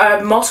 It's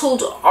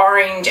mottled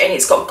orange and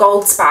it's got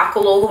gold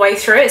sparkle all the way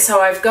through it,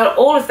 so I've got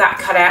all of that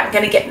cut out. I'm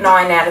going to get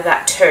 9 out of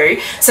that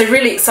too, so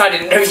really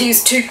excited. I've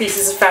used 2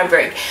 pieces of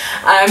fabric.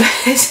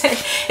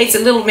 It's a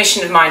little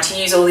mission of mine to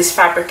use all this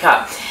fabric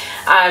up.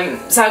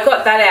 So I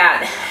got that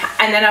out,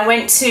 and then I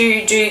went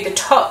to do the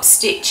top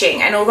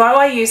stitching, and although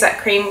I use that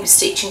cream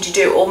stitching to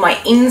do all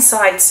my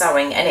inside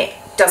sewing and it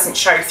doesn't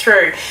show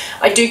through,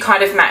 I do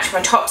kind of match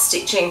my top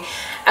stitching.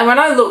 And when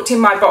I looked in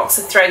my box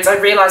of threads, I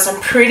realised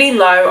I'm pretty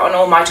low on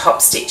all my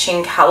top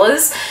stitching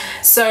colours.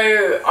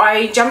 So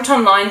I jumped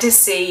online to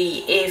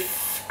see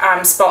if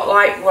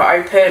Spotlight were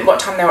open,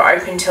 what time they were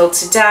open till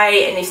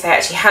today, and if they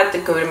actually had the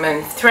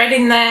Gooderman thread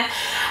in there.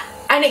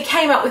 And it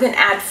came up with an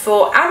ad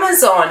for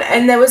Amazon,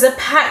 and there was a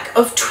pack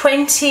of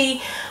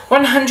 20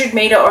 100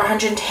 metre or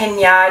 110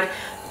 yard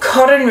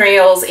cotton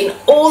reels in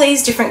all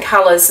these different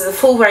colours, so the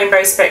full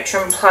rainbow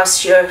spectrum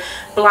plus your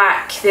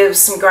black. There was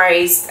some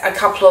greys, a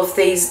couple of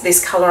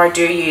this colour I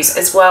do use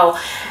as well,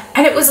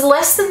 and it was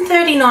less than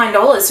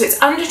 $39, so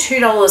it's under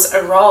 $2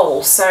 a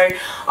roll. So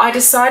I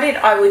decided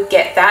I would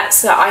get that.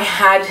 So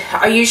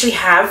I usually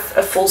have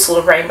a full sort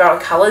of rainbow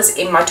of colours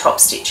in my top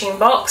stitching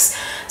box,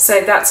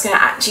 so that's going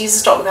to actually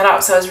stock that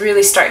up. So I was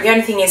really stoked. The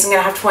only thing is I'm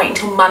going to have to wait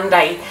until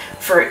Monday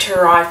for it to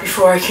arrive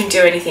before I can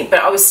do anything, but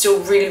I was still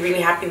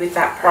really happy with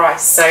that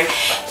price. So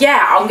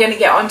yeah, I'm going to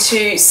get on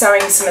to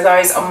sewing some of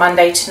those on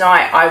Monday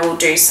tonight. I will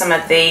do some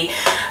of the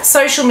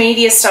social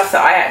media stuff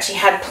that I actually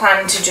had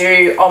planned to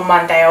do on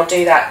Monday. I'll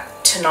do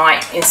that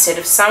tonight instead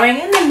of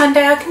sewing, and then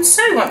Monday I can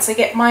sew once I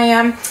get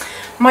my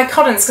my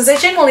cottons, because they're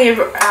generally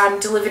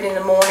delivered in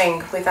the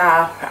morning with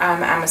our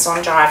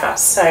Amazon driver.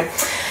 So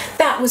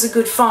that was a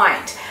good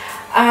find.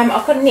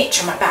 I've got an itch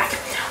on my back.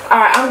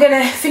 Alright, I'm going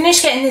to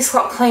finish getting this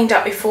lot cleaned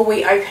up before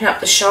we open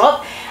up the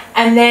shop,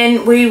 and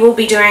then we will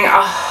be doing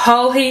a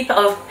whole heap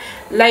of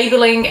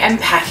labelling and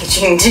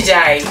packaging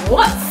today.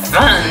 What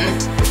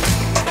fun!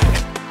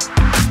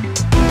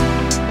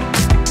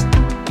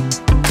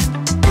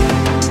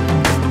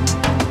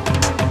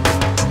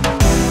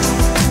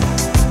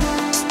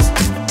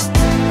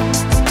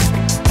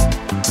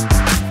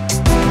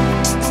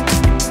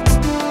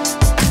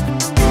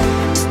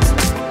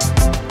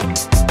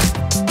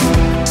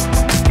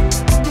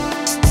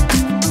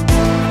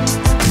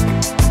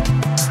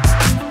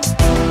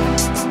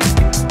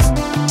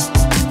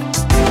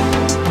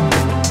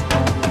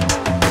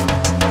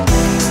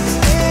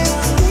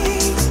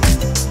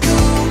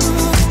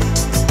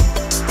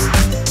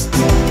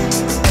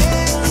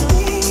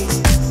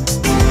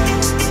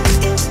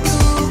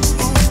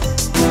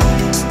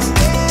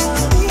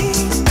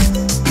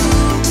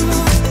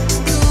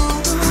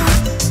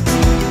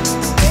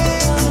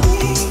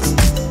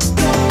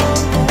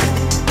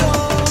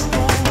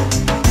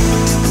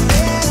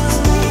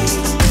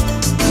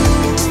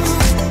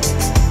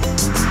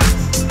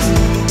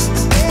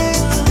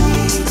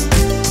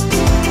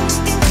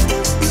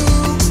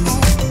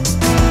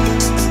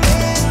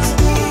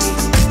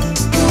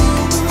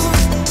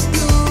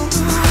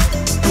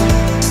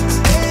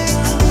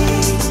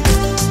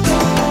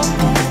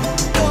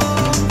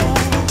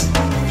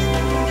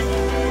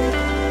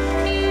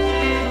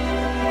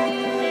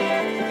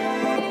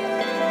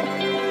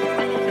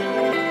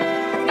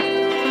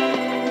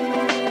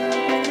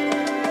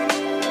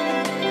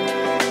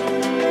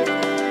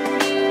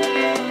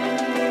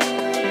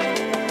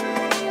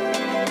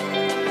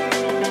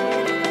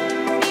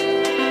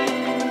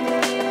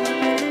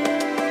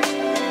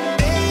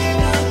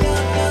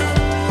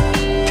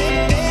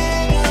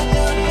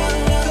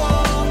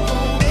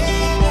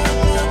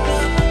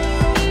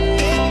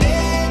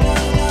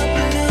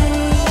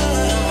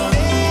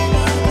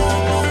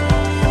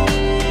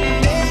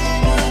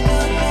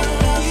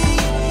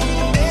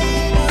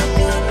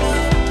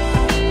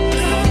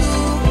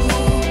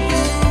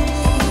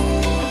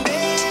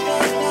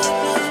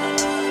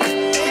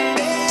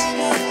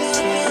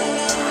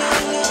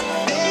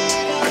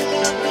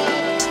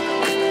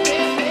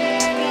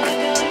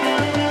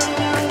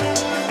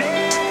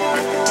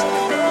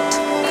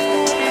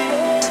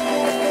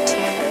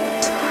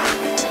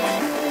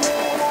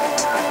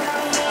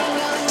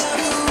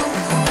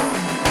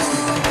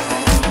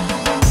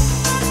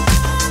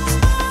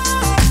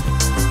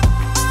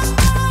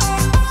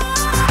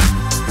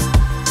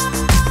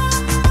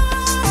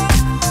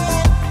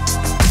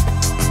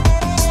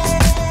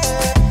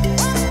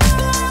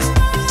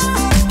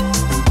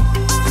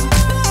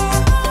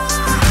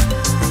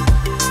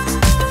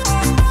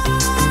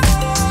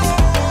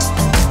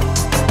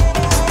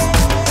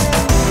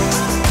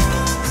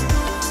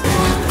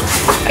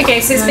 Yeah,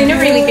 so it's been a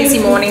really busy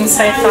morning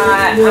so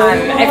far.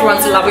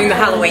 Everyone's loving the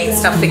Halloween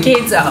stuff. The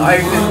kids are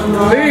over the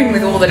moon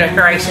with all the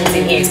decorations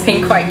in here. It's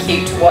been quite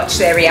cute to watch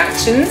their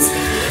reactions.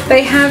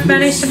 They have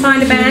managed to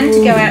find a band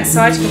to go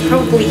outside. You can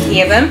probably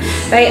hear them.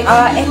 They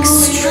are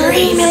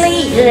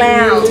extremely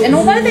loud, and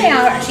although they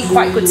are actually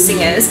quite good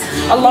singers,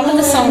 a lot of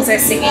the songs they're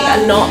singing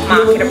are not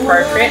market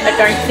appropriate. I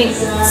don't think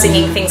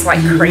singing things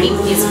like Creep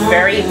is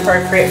very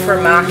appropriate for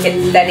a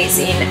market that is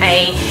in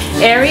a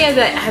area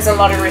that has a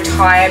lot of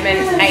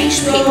retirement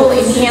aged people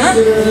in here.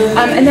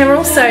 And they're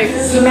also,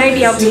 you may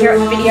be able to hear it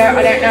in the video,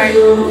 I don't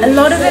know, a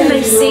lot of them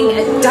they sing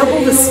at double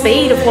the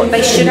speed of what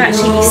they should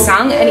actually be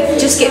sung, and it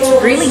just gets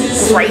really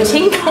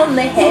grating on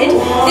the head.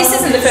 This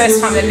isn't the first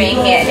time they've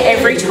been here, and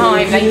every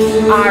time they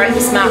are at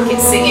this market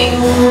singing,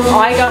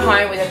 I go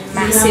home with a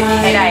massive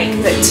headache.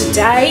 But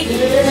today,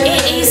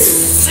 it is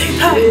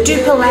super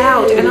duper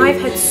loud, and I've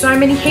had so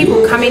many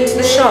people come into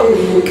the shop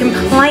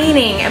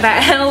complaining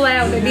about how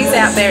loud it is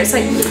out there. It's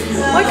like,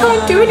 I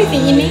can't do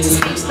anything. You need to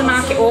speak to the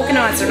market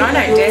organiser, and I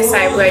don't dare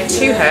say a word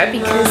to her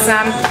because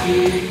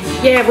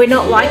yeah, we're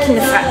not liking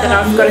the fact that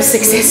I've got a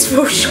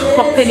successful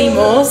shop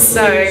anymore,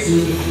 so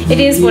it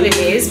is what it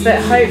is.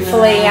 But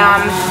hopefully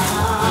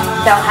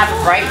they'll have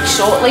a break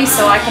shortly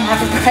so I can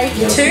have a break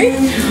too.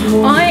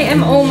 I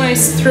am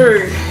almost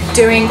through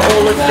doing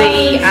all of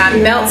the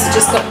melts. I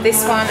just got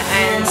this one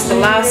and the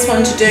last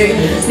one to do.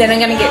 Then I'm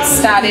going to get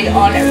started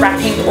on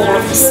wrapping all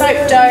of the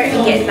soap dough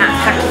and getting that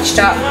packaged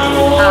up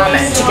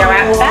to go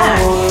out the bag.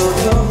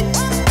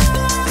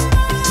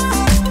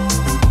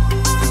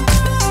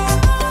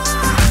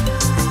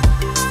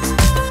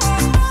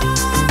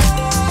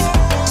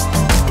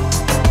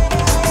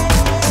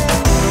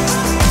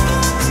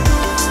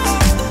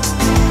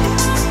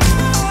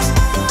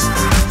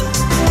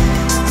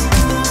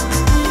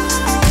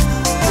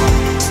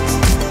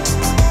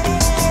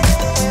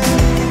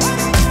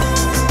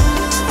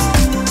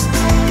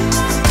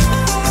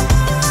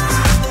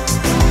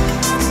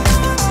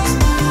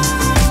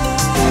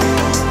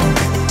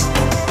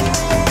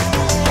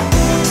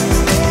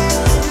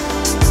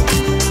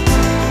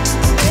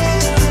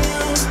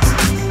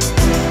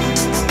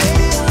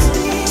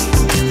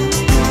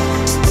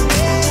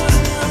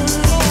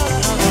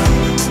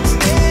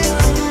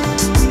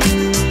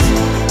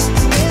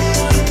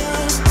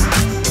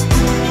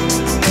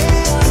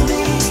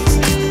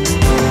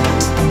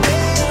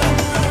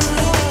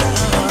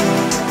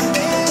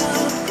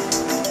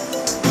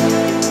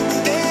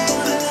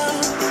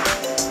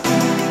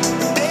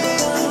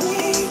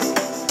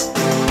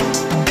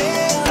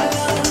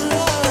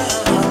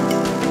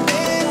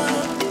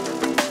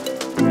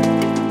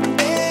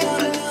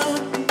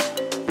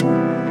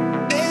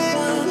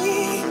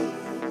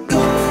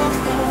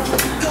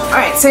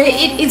 So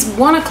it is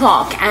 1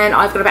 o'clock and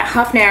I've got about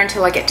half an hour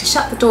until I get to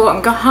shut the door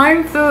and go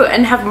home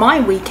and have my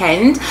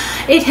weekend.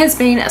 It has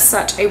been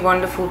such a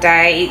wonderful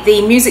day.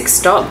 The music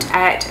stopped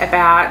at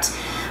about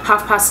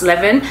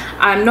 11:30.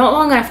 Not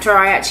long after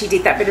I actually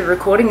did that bit of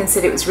recording and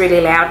said it was really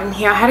loud in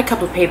here, I had a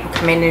couple of people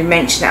come in and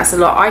mention that. I said,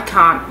 look, I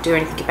can't do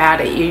anything about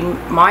it. You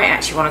might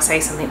actually want to say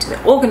something to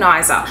the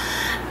organizer.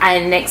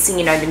 And next thing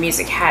you know, the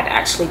music had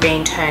actually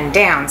been turned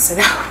down, so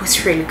that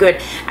was really good.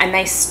 And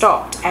they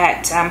stopped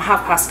at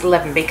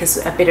 11:30 because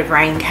a bit of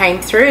rain came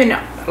through, and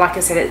like I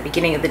said at the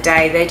beginning of the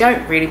day, they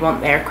don't really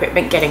want their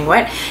equipment getting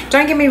wet.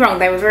 Don't get me wrong,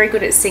 they were very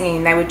good at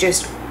singing. They were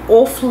just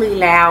awfully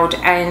loud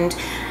and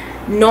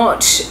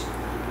not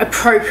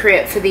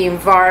appropriate for the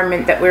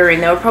environment that we're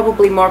in. They were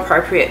probably more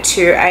appropriate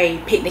to a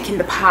picnic in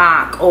the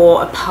park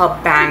or a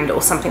pub band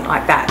or something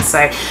like that.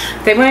 So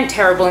they weren't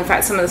terrible. In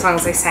fact, some of the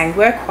songs they sang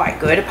were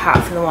quite good,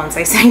 apart from the ones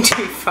they sang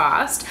too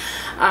fast.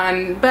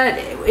 But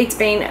it's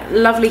been a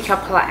lovely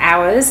couple of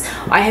hours.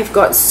 I have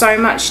got so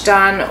much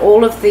done.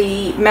 All of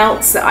the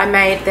melts that I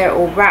made, they're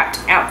all wrapped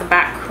out the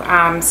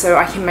back, so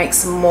I can make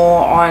some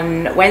more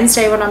on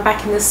Wednesday when I'm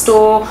back in the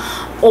store.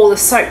 All the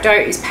soap dough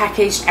is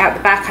packaged out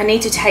the back. I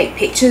need to take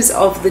pictures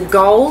of the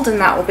gold,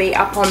 and that will be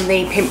up on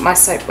the Pimp My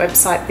Soap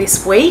website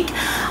this week.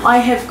 I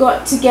have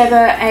got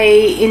together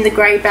in the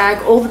grey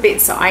bag all the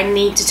bits that I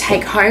need to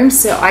take home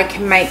so I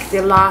can make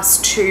the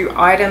last 2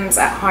 items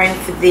at home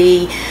for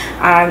the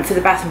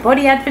Bath and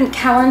Body Advent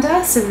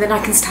calendar, so then I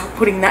can start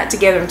putting that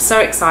together. I'm so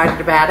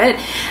excited about it.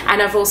 And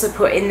I've also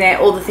put in there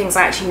all the things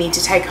I actually need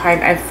to take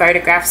home and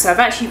photograph. So I've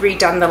actually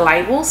redone the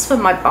labels for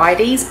my By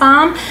D's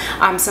balm,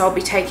 so I'll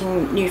be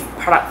taking new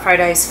product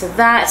photos for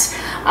that,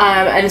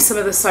 and some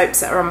of the soaps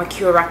that are on my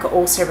cure rack are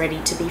also ready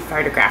to be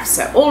photographed.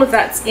 So all of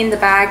that's in the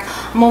bag.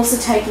 I'm also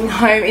taking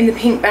home, in the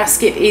pink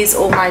basket is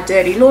all my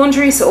dirty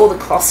laundry, so all the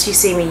cloths you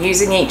see me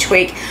using each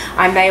week,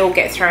 they all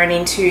get thrown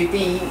into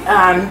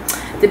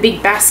the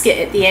big basket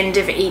at the end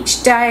of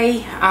each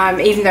day.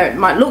 Even though it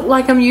might look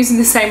like I'm using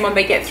the same one,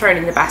 they get thrown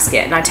in the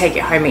basket, and I take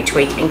it home each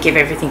week and give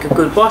everything a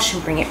good wash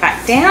and bring it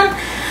back down.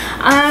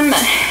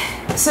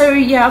 So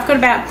yeah, I've got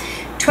about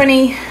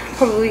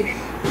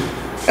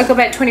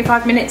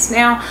 25 minutes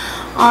now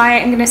I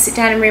am going to sit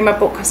down and read my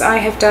book because I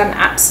have done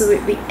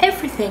absolutely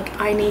everything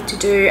I need to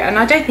do, and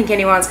I don't think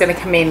anyone's going to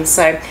come in,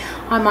 so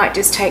I might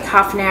just take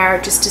half an hour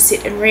just to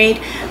sit and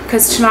read,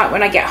 because tonight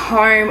when I get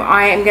home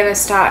I am going to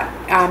start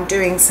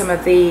doing some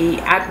of the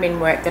admin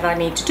work that I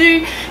need to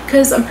do,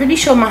 because I'm pretty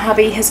sure my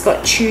hubby has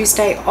got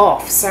Tuesday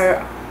off.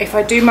 So if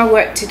I do my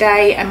work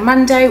today and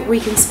Monday, we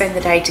can spend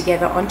the day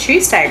together on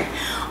Tuesday.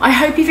 I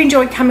hope you've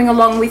enjoyed coming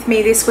along with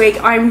me this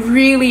week. I'm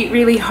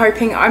really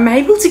hoping I'm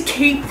able to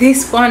keep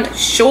this one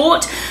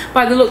short.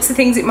 By the looks of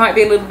things, it might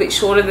be a little bit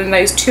shorter than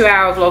those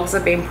 2-hour vlogs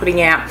I've been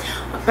putting out.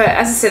 But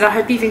as I said, I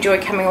hope you've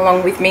enjoyed coming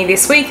along with me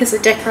this week as I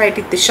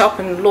decorated the shop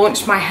and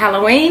launched my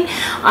Halloween.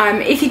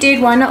 If you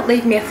did, why not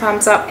leave me a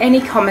thumbs up,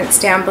 any comments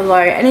down below.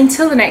 And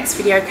until the next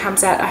video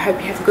comes out, I hope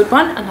you have a good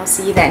one, and I'll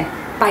see you then.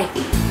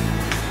 Bye.